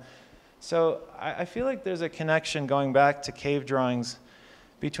smells. And so I feel like there's a connection going back to cave drawings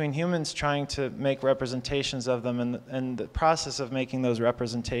between humans trying to make representations of them and the process of making those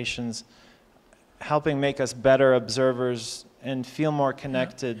representations helping make us better observers and feel more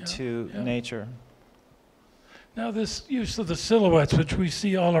connected to nature. Now, this use of the silhouettes, which we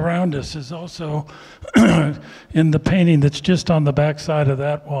see all around us, is also in the painting that's just on the back side of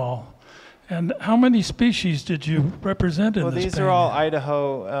that wall. And how many species did you represent in this painting? Well, these are all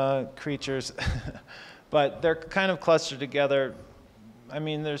Idaho creatures, but they're kind of clustered together. I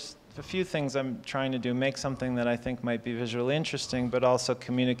mean, there's a few things I'm trying to do. Make something that I think might be visually interesting, but also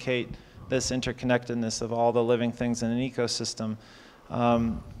communicate this interconnectedness of all the living things in an ecosystem.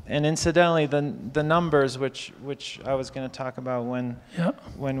 And incidentally, the numbers, which I was going to talk about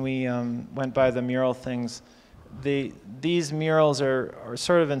when we went by the mural things, these murals are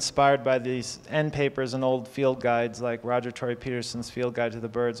sort of inspired by these end papers and old field guides, like Roger Tory Peterson's Field Guide to the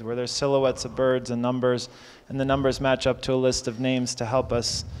Birds, where there's silhouettes of birds and the numbers match up to a list of names to help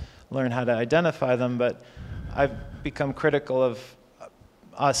us learn how to identify them. But I've become critical of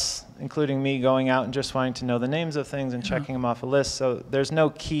us, including me, going out and just wanting to know the names of things and checking them off a list. So there's no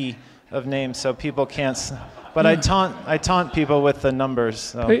key of names, so people can't. But I taunt people with the numbers.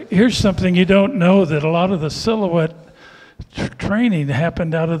 So. Hey, here's something you don't know, that a lot of the silhouette training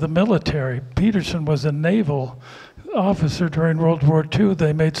happened out of the military. Peterson was a naval officer during World War II.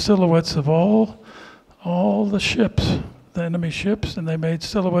 They made silhouettes of all the ships, the enemy ships, and they made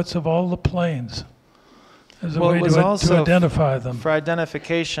silhouettes of all the planes. As a way to identify them. For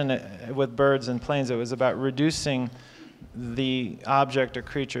identification with birds and planes, it was about reducing the object or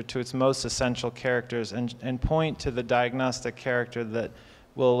creature to its most essential characters and point to the diagnostic character that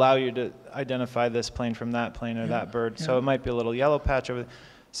will allow you to identify this plane from that plane or that bird. So it might be a little yellow patch over.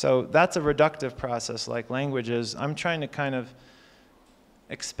 So that's a reductive process like language is. I'm trying to kind of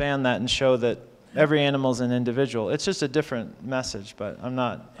expand that and show that every animal's an individual. It's just a different message, but I'm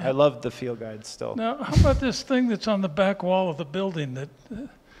not. I love the field guide still. Now, how about this thing that's on the back wall of the building?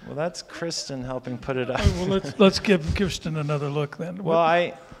 Well, that's Kristen helping put it up. Well, let's give Kirsten another look then. Well,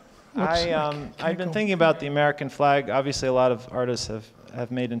 I've been thinking about the American flag. Obviously, a lot of artists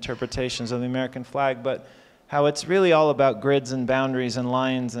have made interpretations of the American flag, but how it's really all about grids and boundaries and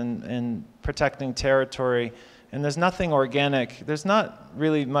lines and protecting territory. And there's nothing organic. There's not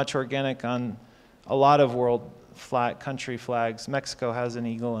really much organic on a lot of world country flags. Mexico has an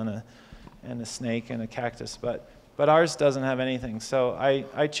eagle and a snake and a cactus, but ours doesn't have anything. So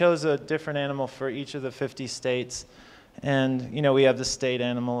I chose a different animal for each of the 50 states. And you know, we have the state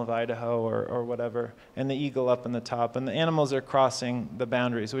animal of Idaho or whatever, and the eagle up in the top. And the animals are crossing the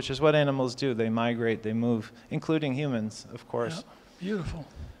boundaries, which is what animals do. They migrate, they move, including humans, of course. Yeah, beautiful.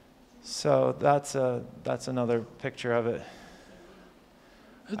 So that's another picture of it.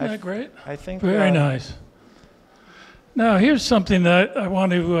 Isn't that great? I think very nice. Now, here's something that I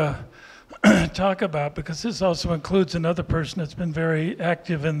want to talk about, because this also includes another person that's been very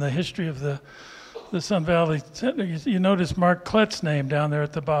active in the history of the Sun Valley Center. You notice Mark Klett's name down there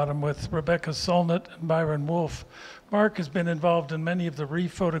at the bottom with Rebecca Solnit and Byron Wolfe. Mark has been involved in many of the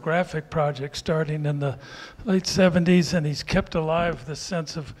rephotographic projects starting in the late 70s, and he's kept alive the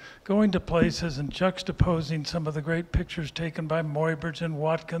sense of going to places and juxtaposing some of the great pictures taken by Muybridge and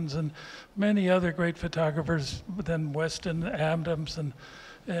Watkins and many other great photographers, then Weston Adams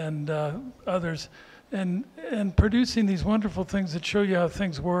and others, and producing these wonderful things that show you how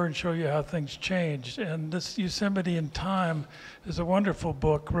things were and show you how things changed. And this Yosemite in Time is a wonderful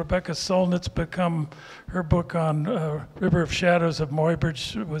book. Rebecca Solnit's become, her book on River of Shadows of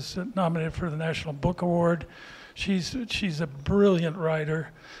Muybridge was nominated for the National Book Award. She's a brilliant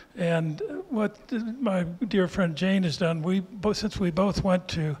writer. And what my dear friend Jane has done, since we both went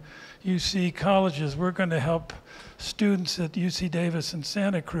to UC colleges, we're going to help students at UC Davis and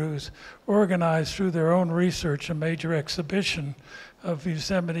Santa Cruz organize through their own research a major exhibition of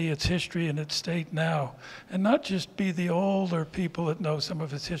Yosemite, its history, and its state now. And not just be the older people that know some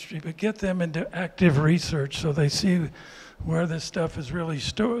of its history, but get them into active research so they see where this stuff is really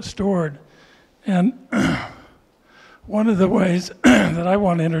stored. And one of the ways that I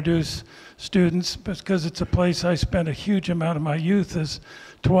want to introduce students, because it's a place I spent a huge amount of my youth, is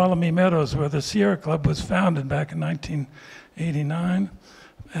Tuolumne Meadows, where the Sierra Club was founded back in 1989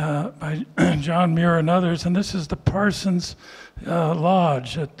 by John Muir and others. And this is the Parsons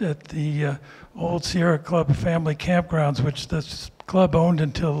Lodge at the old Sierra Club family campgrounds, which this club owned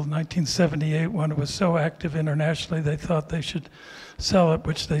until 1978, when it was so active internationally they thought they should sell it,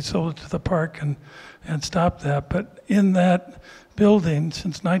 which they sold it to the park and stopped that. But in that building,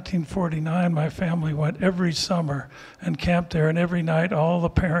 since 1949, my family went every summer and camped there, and every night all the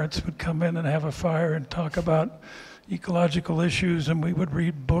parents would come in and have a fire and talk about ecological issues, and we would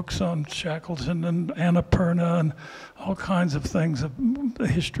read books on Shackleton and Annapurna and all kinds of things of the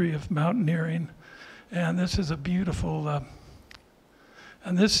history of mountaineering. And this is a beautiful,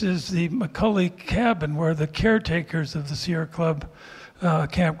 and this is the McCully cabin where the caretakers of the Sierra Club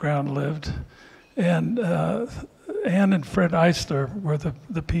campground lived. And Ann and Fred Eisler were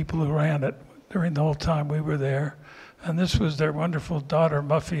the people who ran it during the whole time we were there. And this was their wonderful daughter,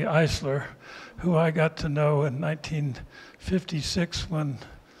 Muffy Eisler, who I got to know in 1956 when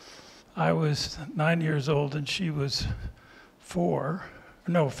I was 9 years old and she was 5,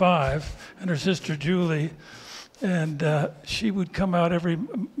 and her sister Julie. And she would come out every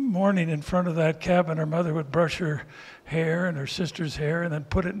morning in front of that cabin. Her mother would brush her hair and her sister's hair and then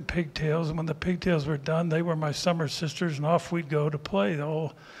put it in pigtails. And when the pigtails were done, they were my summer sisters, and off we'd go to play.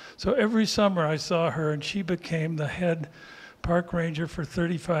 So every summer I saw her, and she became the head park ranger for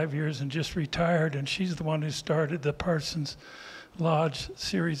 35 years and just retired. And she's the one who started the Parsons Lodge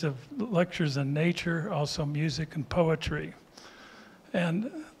series of lectures on nature, also music and poetry.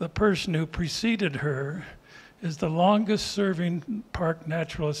 And the person who preceded her is the longest serving park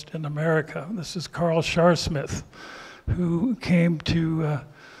naturalist in America. This is Carl Sharsmith, who came to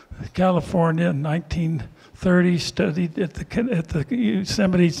California in 1930, studied at the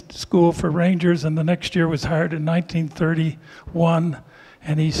Yosemite School for Rangers, and the next year was hired in 1931,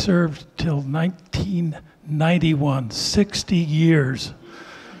 and he served till 1991, 60 years.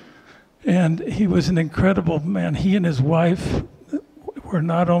 And he was an incredible man. He and his wife were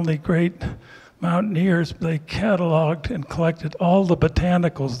not only great mountaineers, they cataloged and collected all the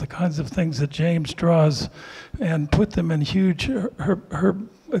botanicals, the kinds of things that James draws, and put them in huge herb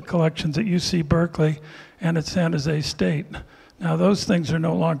collections at UC Berkeley and at San Jose State. Now those things are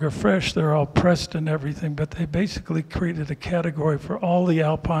no longer fresh, they're all pressed and everything, but they basically created a category for all the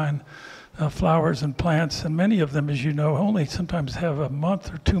alpine flowers and plants, and many of them, as you know, only sometimes have a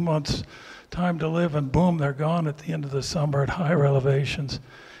month or 2 months time to live, and boom, they're gone at the end of the summer at higher elevations.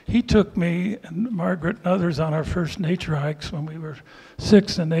 He took me and Margaret and others on our first nature hikes when we were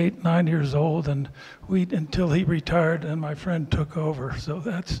 6 and 8, 9 years old, and until he retired and my friend took over. So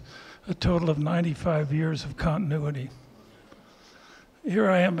that's a total of 95 years of continuity. Here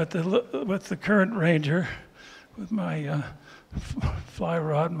I am with the current ranger with my fly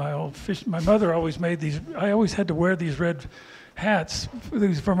rod, my old fish. My mother always made these. I always had to wear these red hats,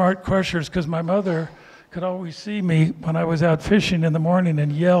 these from Art Crushers, because my mother could always see me when I was out fishing in the morning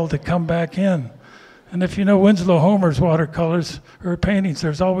and yell to come back in. And if you know Winslow Homer's watercolors or paintings,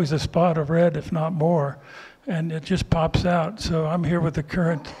 there's always a spot of red, if not more, and it just pops out. So I'm here with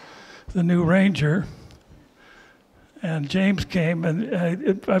the new ranger, and James came, and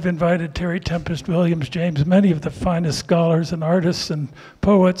I've invited Terry Tempest Williams, James, many of the finest scholars and artists and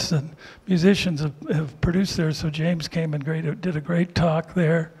poets and musicians have produced there. So James came and did a great talk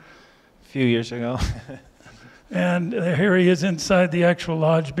there. Few years ago. And here he is inside the actual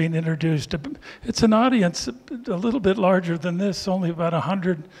lodge being introduced. It's an audience a little bit larger than this, only about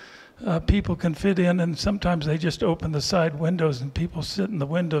 100 people can fit in, and sometimes they just open the side windows and people sit in the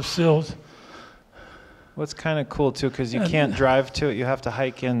windowsills. What's kind of cool too, because you can't drive to it, you have to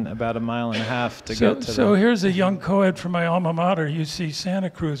hike in about 1.5 miles to get to So here's a young co-ed from my alma mater, UC Santa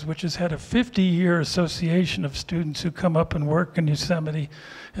Cruz, which has had a 50-year association of students who come up and work in Yosemite,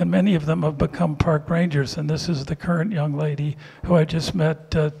 and many of them have become park rangers. And this is the current young lady who I just met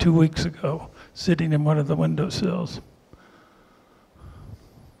 2 weeks ago, sitting in one of the windowsills.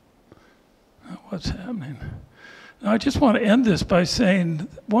 What's happening? Now, I just want to end this by saying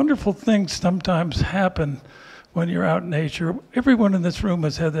wonderful things sometimes happen when you're out in nature. Everyone in this room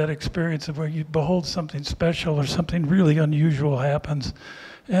has had that experience of where you behold something special or something really unusual happens.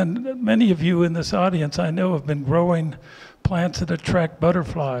 And many of you in this audience I know have been growing plants that attract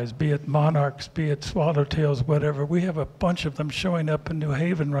butterflies, be it monarchs, be it swallowtails, whatever. We have a bunch of them showing up in New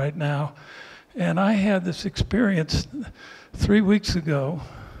Haven right now. And I had this experience 3 weeks ago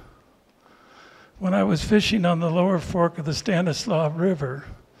when I was fishing on the lower fork of the Stanislaus River,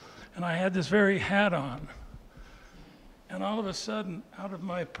 and I had this very hat on. And all of a sudden, out of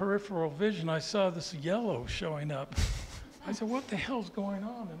my peripheral vision, I saw this yellow showing up. I said, what the hell's going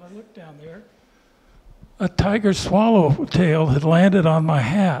on? And I looked down there. A tiger swallowtail had landed on my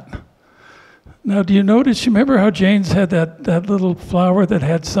hat. Now, do you notice, you remember how Jane's had that little flower that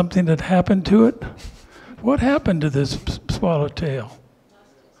had something that happened to it? What happened to this swallowtail?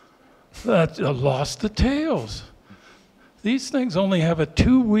 Lost the tails. These things only have a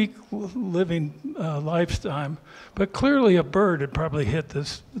 2-week living lifetime, but clearly a bird had probably hit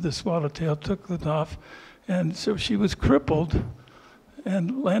this swallowtail, took it off, and so she was crippled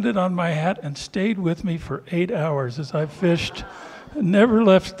and landed on my hat and stayed with me for 8 hours as I fished. Never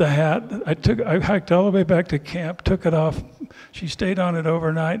left the hat. I hiked all the way back to camp, took it off. She stayed on it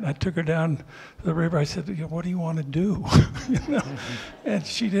overnight, and I took her down the river. I said, what do you want to do? And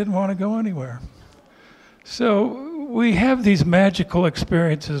she didn't want to go anywhere. So we have these magical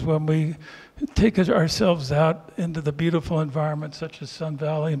experiences when we take ourselves out into the beautiful environment, such as Sun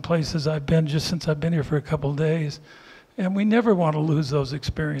Valley and places I've been just since I've been here for a couple of days. And we never want to lose those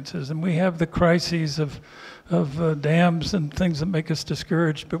experiences. And we have the crises of dams and things that make us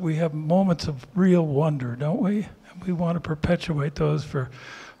discouraged, but we have moments of real wonder, don't we? And we want to perpetuate those for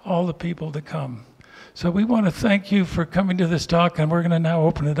all the people to come. So we want to thank you for coming to this talk, and we're going to now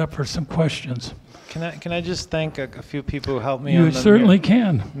open it up for some questions. Can I just thank a few people who helped me? You certainly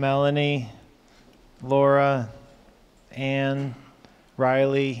can. Melanie, Laura, Anne,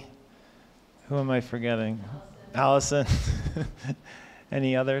 Riley. Who am I forgetting? Allison.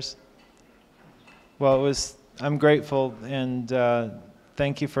 Any others? Well, I'm grateful, and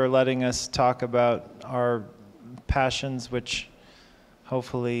thank you for letting us talk about our passions, which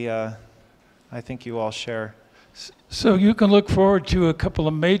hopefully I think you all share. So you can look forward to a couple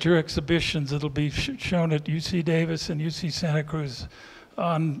of major exhibitions that'll be shown at UC Davis and UC Santa Cruz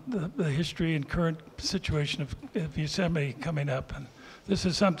on the history and current situation of Yosemite coming up. And this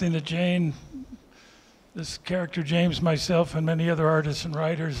is something that Jane, this character James, myself, and many other artists and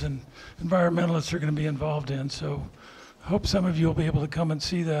writers and environmentalists are going to be involved in. So I hope some of you will be able to come and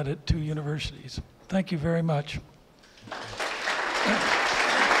see that at 2 universities. Thank you very much.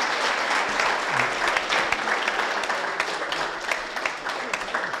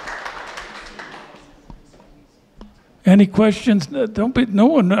 Any questions? No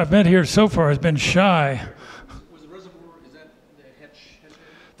one I've met here so far has been shy. Was the reservoir, is that the Hetch?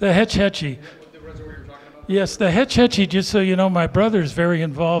 The Hetch Hetchy. The reservoir you're talking about? Yes, the Hetch Hetchy, just so you know, my brother's very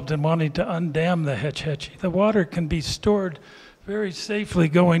involved in wanting to undam the Hetch Hetchy. The water can be stored very safely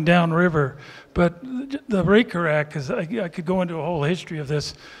going downriver, but the Rakerack, I could go into a whole history of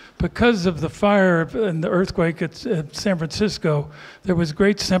this. Because of the fire and the earthquake at San Francisco, there was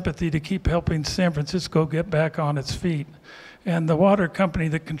great sympathy to keep helping San Francisco get back on its feet. And the water company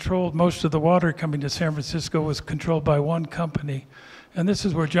that controlled most of the water coming to San Francisco was controlled by one company. And this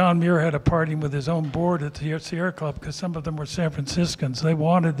is where John Muir had a party with his own board at the Sierra Club, because some of them were San Franciscans. They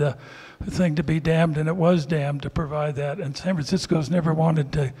wanted the thing to be dammed, and it was dammed to provide that. And San Francisco's never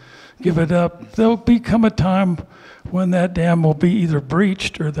wanted to give it up. There'll become a time when that dam will be either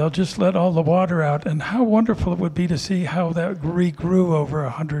breached or they'll just let all the water out. And how wonderful it would be to see how that regrew over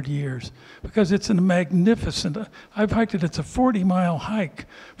 100 years. Because it's a magnificent, I've hiked it, it's a 40-mile hike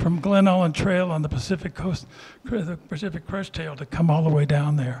from Glen Ellen Trail on the Pacific Coast, the Pacific Crest Trail, to come all the way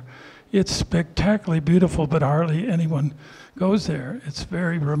down there. It's spectacularly beautiful, but hardly anyone goes there. It's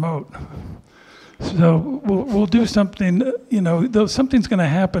very remote. So we'll do something, though something's going to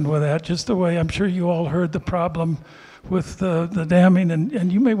happen with that, just the way I'm sure you all heard the problem with the damming,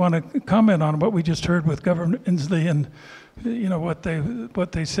 and you may want to comment on what we just heard with Governor Inslee and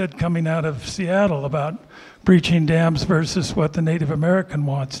what they said coming out of Seattle about breaching dams versus what the Native American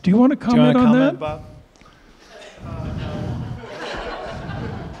wants. Do you want to comment on that? Bob?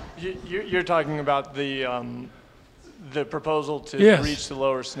 You're talking about the proposal to Yes. breach the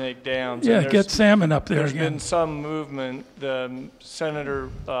lower Snake dams. Yeah, And get salmon up there There's again. been some movement. Senator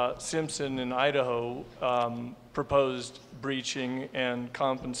Simpson in Idaho proposed breaching and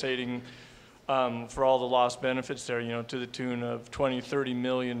compensating for all the lost benefits there, to the tune of $20–30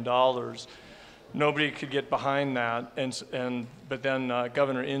 million. Nobody could get behind that, but then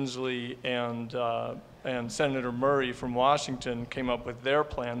Governor Inslee and and Senator Murray from Washington came up with their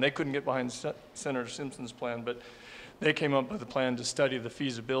plan. They couldn't get behind Senator Simpson's plan, but they came up with a plan to study the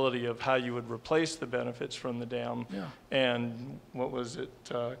feasibility of how you would replace the benefits from the dam. Yeah. And what was it,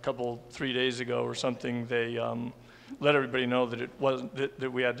 3 days ago or something, they let everybody know that it wasn't,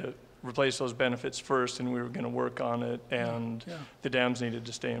 that we had to replace those benefits first, and we were going to work on it, and the dams needed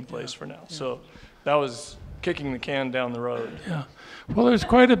to stay in place for now. So that was kicking the can down the road. Yeah. Well, there's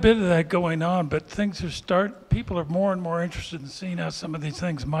quite a bit of that going on, but things are people are more and more interested in seeing how some of these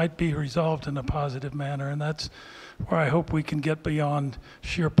things might be resolved in a positive manner, and that's where I hope we can get beyond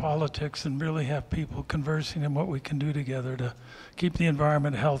sheer politics and really have people conversing on what we can do together to keep the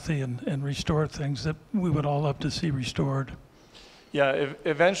environment healthy and restore things that we would all love to see restored. Yeah,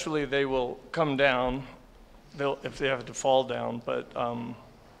 eventually they will come down, if they have to fall down, but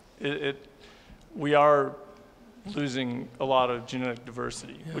we are losing a lot of genetic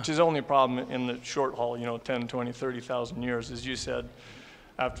diversity, which is only a problem in the short haul, 10, 20, 30,000 years. As you said,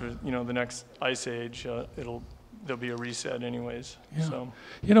 after, the next ice age, there'll be a reset anyways. Yeah. So.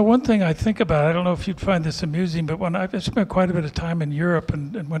 One thing I think about, I don't know if you'd find this amusing, but when I've spent quite a bit of time in Europe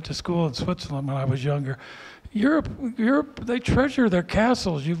and went to school in Switzerland when I was younger, Europe, they treasure their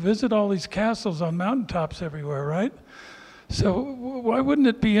castles. You visit all these castles on mountaintops everywhere, right? So why wouldn't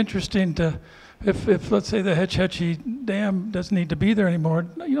it be interesting to, if let's say the Hetch Hetchy Dam doesn't need to be there anymore,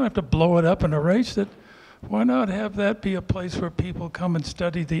 you don't have to blow it up and erase it. Why not have that be a place where people come and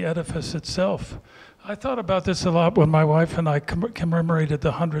study the edifice itself? I thought about this a lot when my wife and I commemorated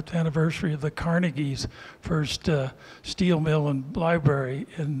the 100th anniversary of the Carnegie's first steel mill and library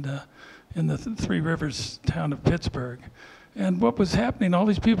in the Three Rivers town of Pittsburgh. And what was happening, all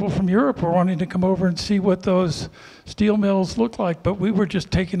these people from Europe were wanting to come over and see what those steel mills look like, but we were just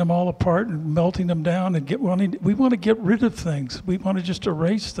taking them all apart and melting them down and we want to get rid of things. We want to just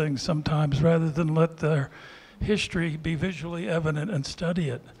erase things sometimes rather than let their history be visually evident and study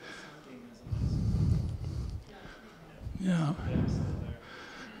it. Yeah.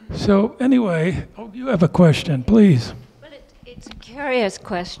 So anyway, you have a question, please. Well, it's a curious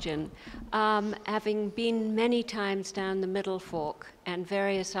question. Having been many times down the Middle Fork and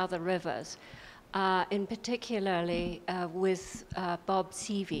various other rivers, in particularly with Bob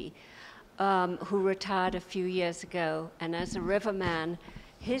Seavey, who retired a few years ago, and as a riverman,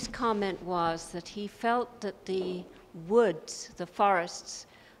 his comment was that he felt that the woods, the forests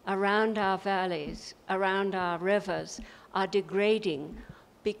around our valleys, around our rivers, are degrading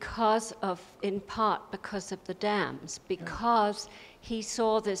in part because of the dams, because he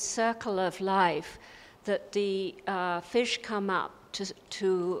saw this circle of life that the fish come up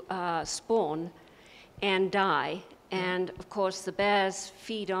to spawn and die, and of course the bears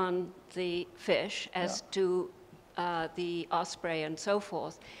feed on the fish, as do the osprey and so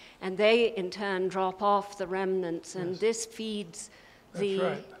forth, and they in turn drop off the remnants, and this feeds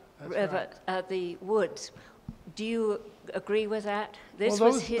the river, the woods. Do you agree with that? This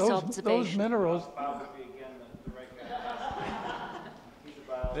was his observation. Those minerals.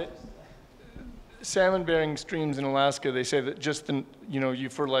 Salmon-bearing streams in Alaska, they say that just you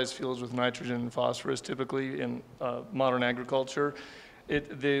fertilize fields with nitrogen and phosphorus typically in modern agriculture.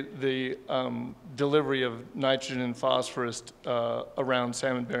 The delivery of nitrogen and phosphorus around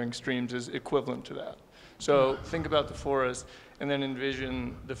salmon-bearing streams is equivalent to that. So think about the forest and then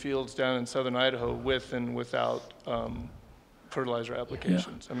envision the fields down in southern Idaho with and without fertilizer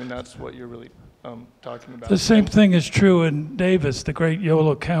applications. I mean, that's what you're really talking about. The same thing is true in Davis, the great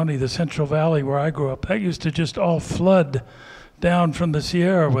Yolo County, the Central Valley where I grew up. That used to just all flood down from the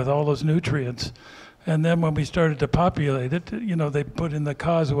Sierra with all those nutrients. And then when we started to populate it, they put in the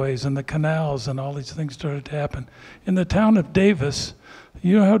causeways and the canals and all these things started to happen. In the town of Davis,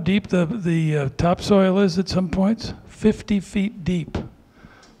 you know how deep the topsoil is at some points? 50 feet deep.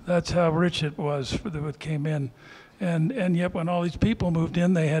 That's how rich it was for what came in. And yet when all these people moved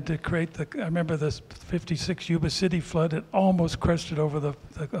in, they had to create I remember this 56 Yuba City flood, it almost crested over the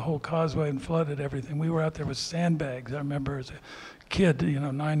whole causeway and flooded everything. We were out there with sandbags, I remember as a kid,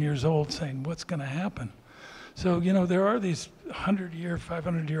 9 years old, saying, what's gonna happen? So, there are these 100-year,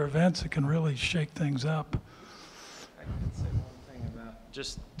 500-year events that can really shake things up. I can say one thing about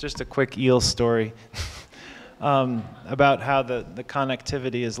just a quick eel story. About how the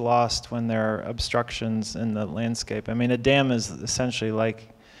connectivity is lost when there are obstructions in the landscape. I mean, a dam is essentially like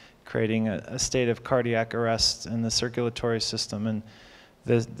creating a state of cardiac arrest in the circulatory system. And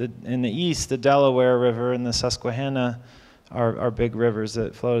in the east, the Delaware River and the Susquehanna are big rivers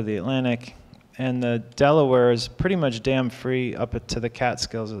that flow to the Atlantic. And the Delaware is pretty much dam-free up to the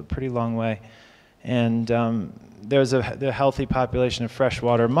Catskills, a pretty long way. And there's a healthy population of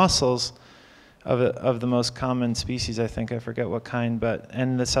freshwater mussels, of the most common species, I think. I forget what kind,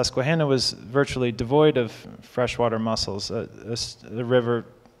 and the Susquehanna was virtually devoid of freshwater mussels, a river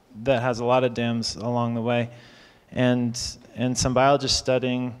that has a lot of dams along the way. And some biologists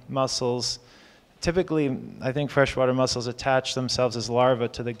studying mussels, typically, I think freshwater mussels attach themselves as larvae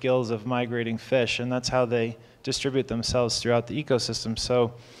to the gills of migrating fish, and that's how they distribute themselves throughout the ecosystem.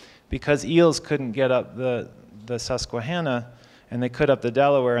 So because eels couldn't get up the Susquehanna, and they could up the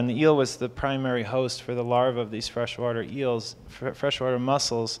Delaware, and the eel was the primary host for the larvae of these freshwater eels, freshwater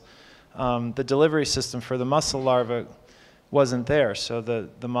mussels, the delivery system for the mussel larvae wasn't there. So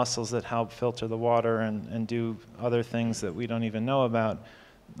the mussels that help filter the water and do other things that we don't even know about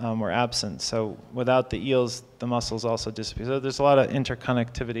were absent. So without the eels, the mussels also disappear. So there's a lot of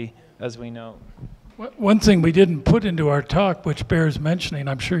interconnectivity, as we know. One thing we didn't put into our talk, which bears mentioning,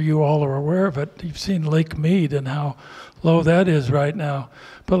 I'm sure you all are aware of it, you've seen Lake Mead and how low that is right now.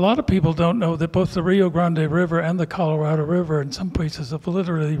 But a lot of people don't know that both the Rio Grande River and the Colorado River in some places have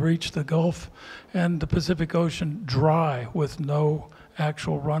literally reached the Gulf and the Pacific Ocean dry with no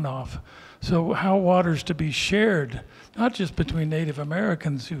actual runoff. So how water's to be shared, not just between Native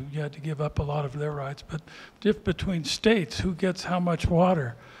Americans who had to give up a lot of their rights, but between states, who gets how much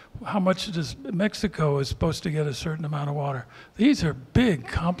water? How much does Mexico is supposed to get a certain amount of water? These are big,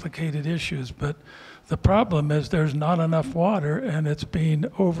 complicated issues, but the problem is there's not enough water and it's being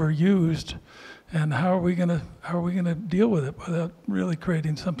overused. And how are we gonna deal with it without really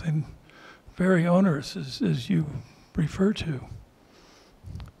creating something very onerous, as you refer to?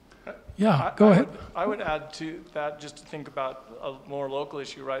 Yeah, go ahead. I would add to that, just to think about a more local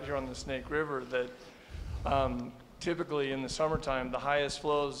issue right here on the Snake River, that typically in the summertime, the highest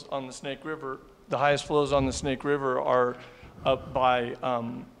flows on the Snake River are up by,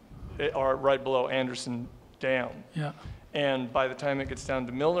 are right below Anderson Dam. Yeah. And by the time it gets down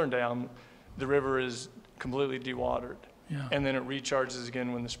to Milner Dam, the river is completely dewatered. Yeah. And then it recharges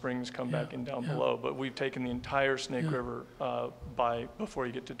again when the springs come back in down below. But we've taken the entire Snake River before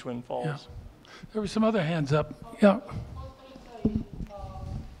you get to Twin Falls. Yeah. There were some other hands up. Yeah.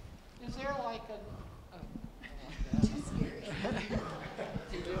 Is there like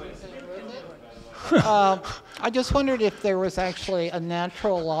I just wondered if there was actually a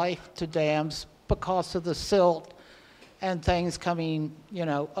natural life to dams because of the silt and things coming,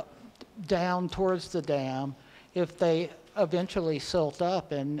 down towards the dam, if they eventually silt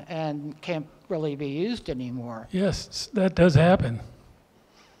up and can't really be used anymore. Yes, that does happen.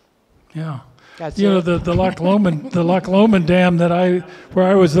 Yeah. That's the Loch Lomond Dam where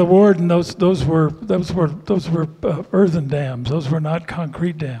I was the warden, those were earthen dams. Those were not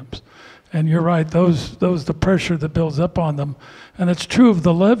concrete dams. And you're right, the pressure that builds up on them. And it's true of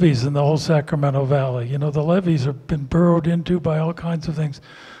the levees in the whole Sacramento Valley. The levees have been burrowed into by all kinds of things.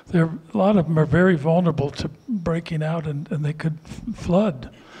 A lot of them are very vulnerable to breaking out and they could flood.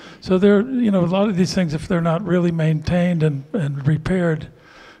 So a lot of these things, if they're not really maintained and repaired,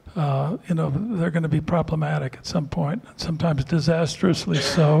 they're going to be problematic at some point. Sometimes disastrously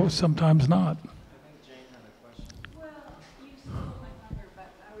so, sometimes not.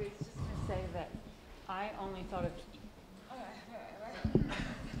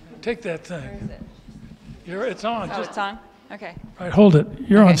 Take that thing. Where is it? It's on. Oh, it's on? Okay. Right, hold it.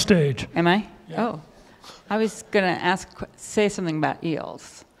 You're on stage. Am I? Yeah. Oh. I was going to say something about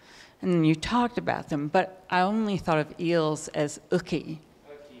eels. And you talked about them, but I only thought of eels as ooky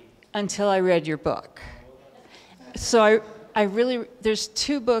until I read your book. So there's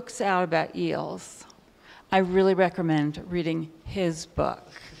 2 books out about eels. I really recommend reading his book.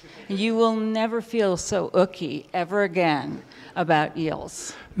 You will never feel so ooky ever again about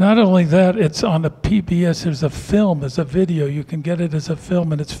eels. Not only that, it's on a PBS. There's a film, there's a video. You can get it as a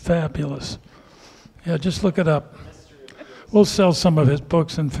film, and it's fabulous. Yeah, just look it up. We'll sell some of his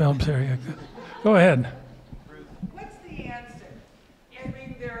books and films here. Go ahead. What's the answer? I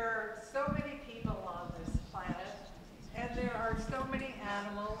mean, there are so many people on this planet, and there are so many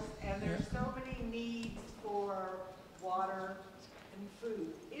animals, and there are so many needs for water and food.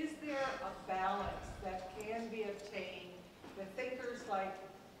 Is there a balance that can be obtained that thinkers like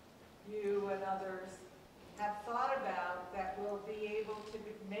you and others have thought about that will be able to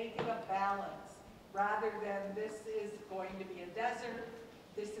make it a balance rather than this is going to be a desert,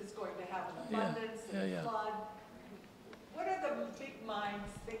 this is going to have an abundance and flood? What are the big minds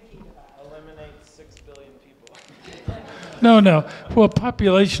thinking about? Eliminate 6 billion people. No. Well,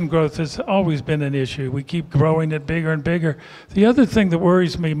 population growth has always been an issue. We keep growing it bigger and bigger. The other thing that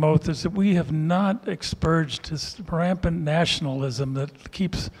worries me most is that we have not expurged this rampant nationalism that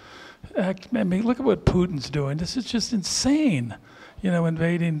keeps, I mean, look at what Putin's doing. This is just insane, you know,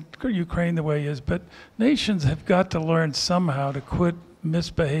 invading Ukraine the way he is. But nations have got to learn somehow to quit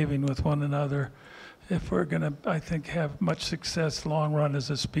misbehaving with one another if we're going to, I think, have much success long run as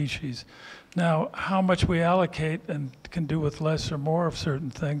a species. Now, how much we allocate and can do with less or more of certain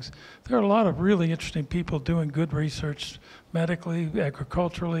things, there are a lot of really interesting people doing good research medically,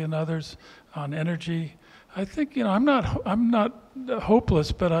 agriculturally, and others on energy. I think, you know, I'm not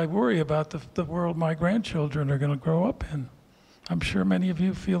hopeless, but I worry about the world my grandchildren are going to grow up in. I'm sure many of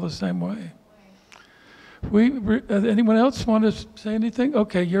you feel the same way. Anyone else want to say anything?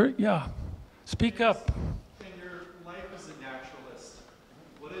 Okay, yeah. Speak up. In your life as a naturalist,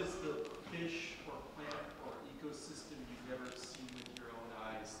 what is the fish or plant or ecosystem you've never seen with your own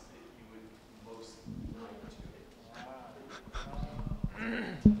eyes that you would most like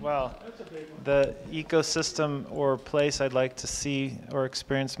to? Well, the ecosystem or place I'd like to see or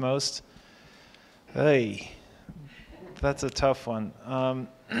experience most, hey, that's a tough one.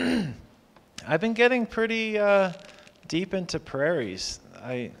 I've been getting pretty deep into prairies.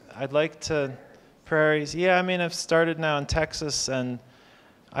 I'd like to, prairies, yeah, I mean, I've started now in Texas, and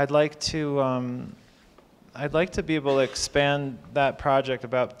I'd like to be able to expand that project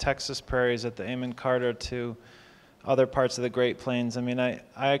about Texas prairies at the Amon Carter to other parts of the Great Plains. I mean, I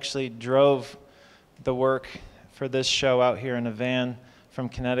actually drove the work for this show out here in a van from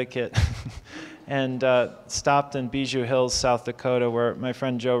Connecticut and stopped in Bijou Hills, South Dakota, where my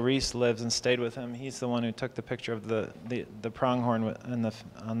friend Joe Reese lives, and stayed with him. He's the one who took the picture of the pronghorn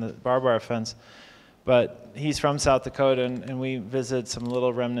on the barbed wire fence. But he's from South Dakota, and we visited some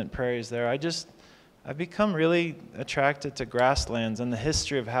little remnant prairies there. I've become really attracted to grasslands and the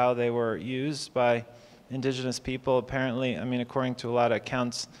history of how they were used by indigenous people. Apparently, I mean, according to a lot of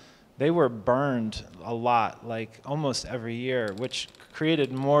accounts, they were burned a lot, like almost every year, which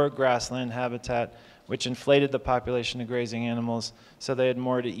created more grassland habitat, which inflated the population of grazing animals, so they had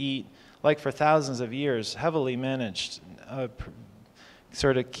more to eat. Like for thousands of years, heavily managed,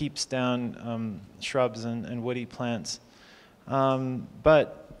 sort of keeps down shrubs and woody plants.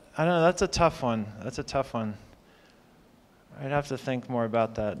 But I don't know, that's a tough one. That's a tough one. I'd have to think more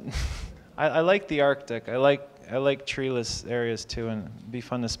about that. I like the Arctic. I like treeless areas too, and it'd be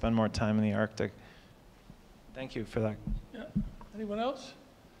fun to spend more time in the Arctic. Thank you for that. Yeah. Anyone else?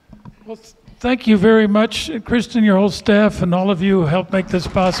 Well, thank you very much, Kristen, your whole staff, and all of you who helped make this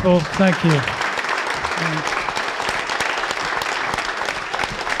possible. Thank you.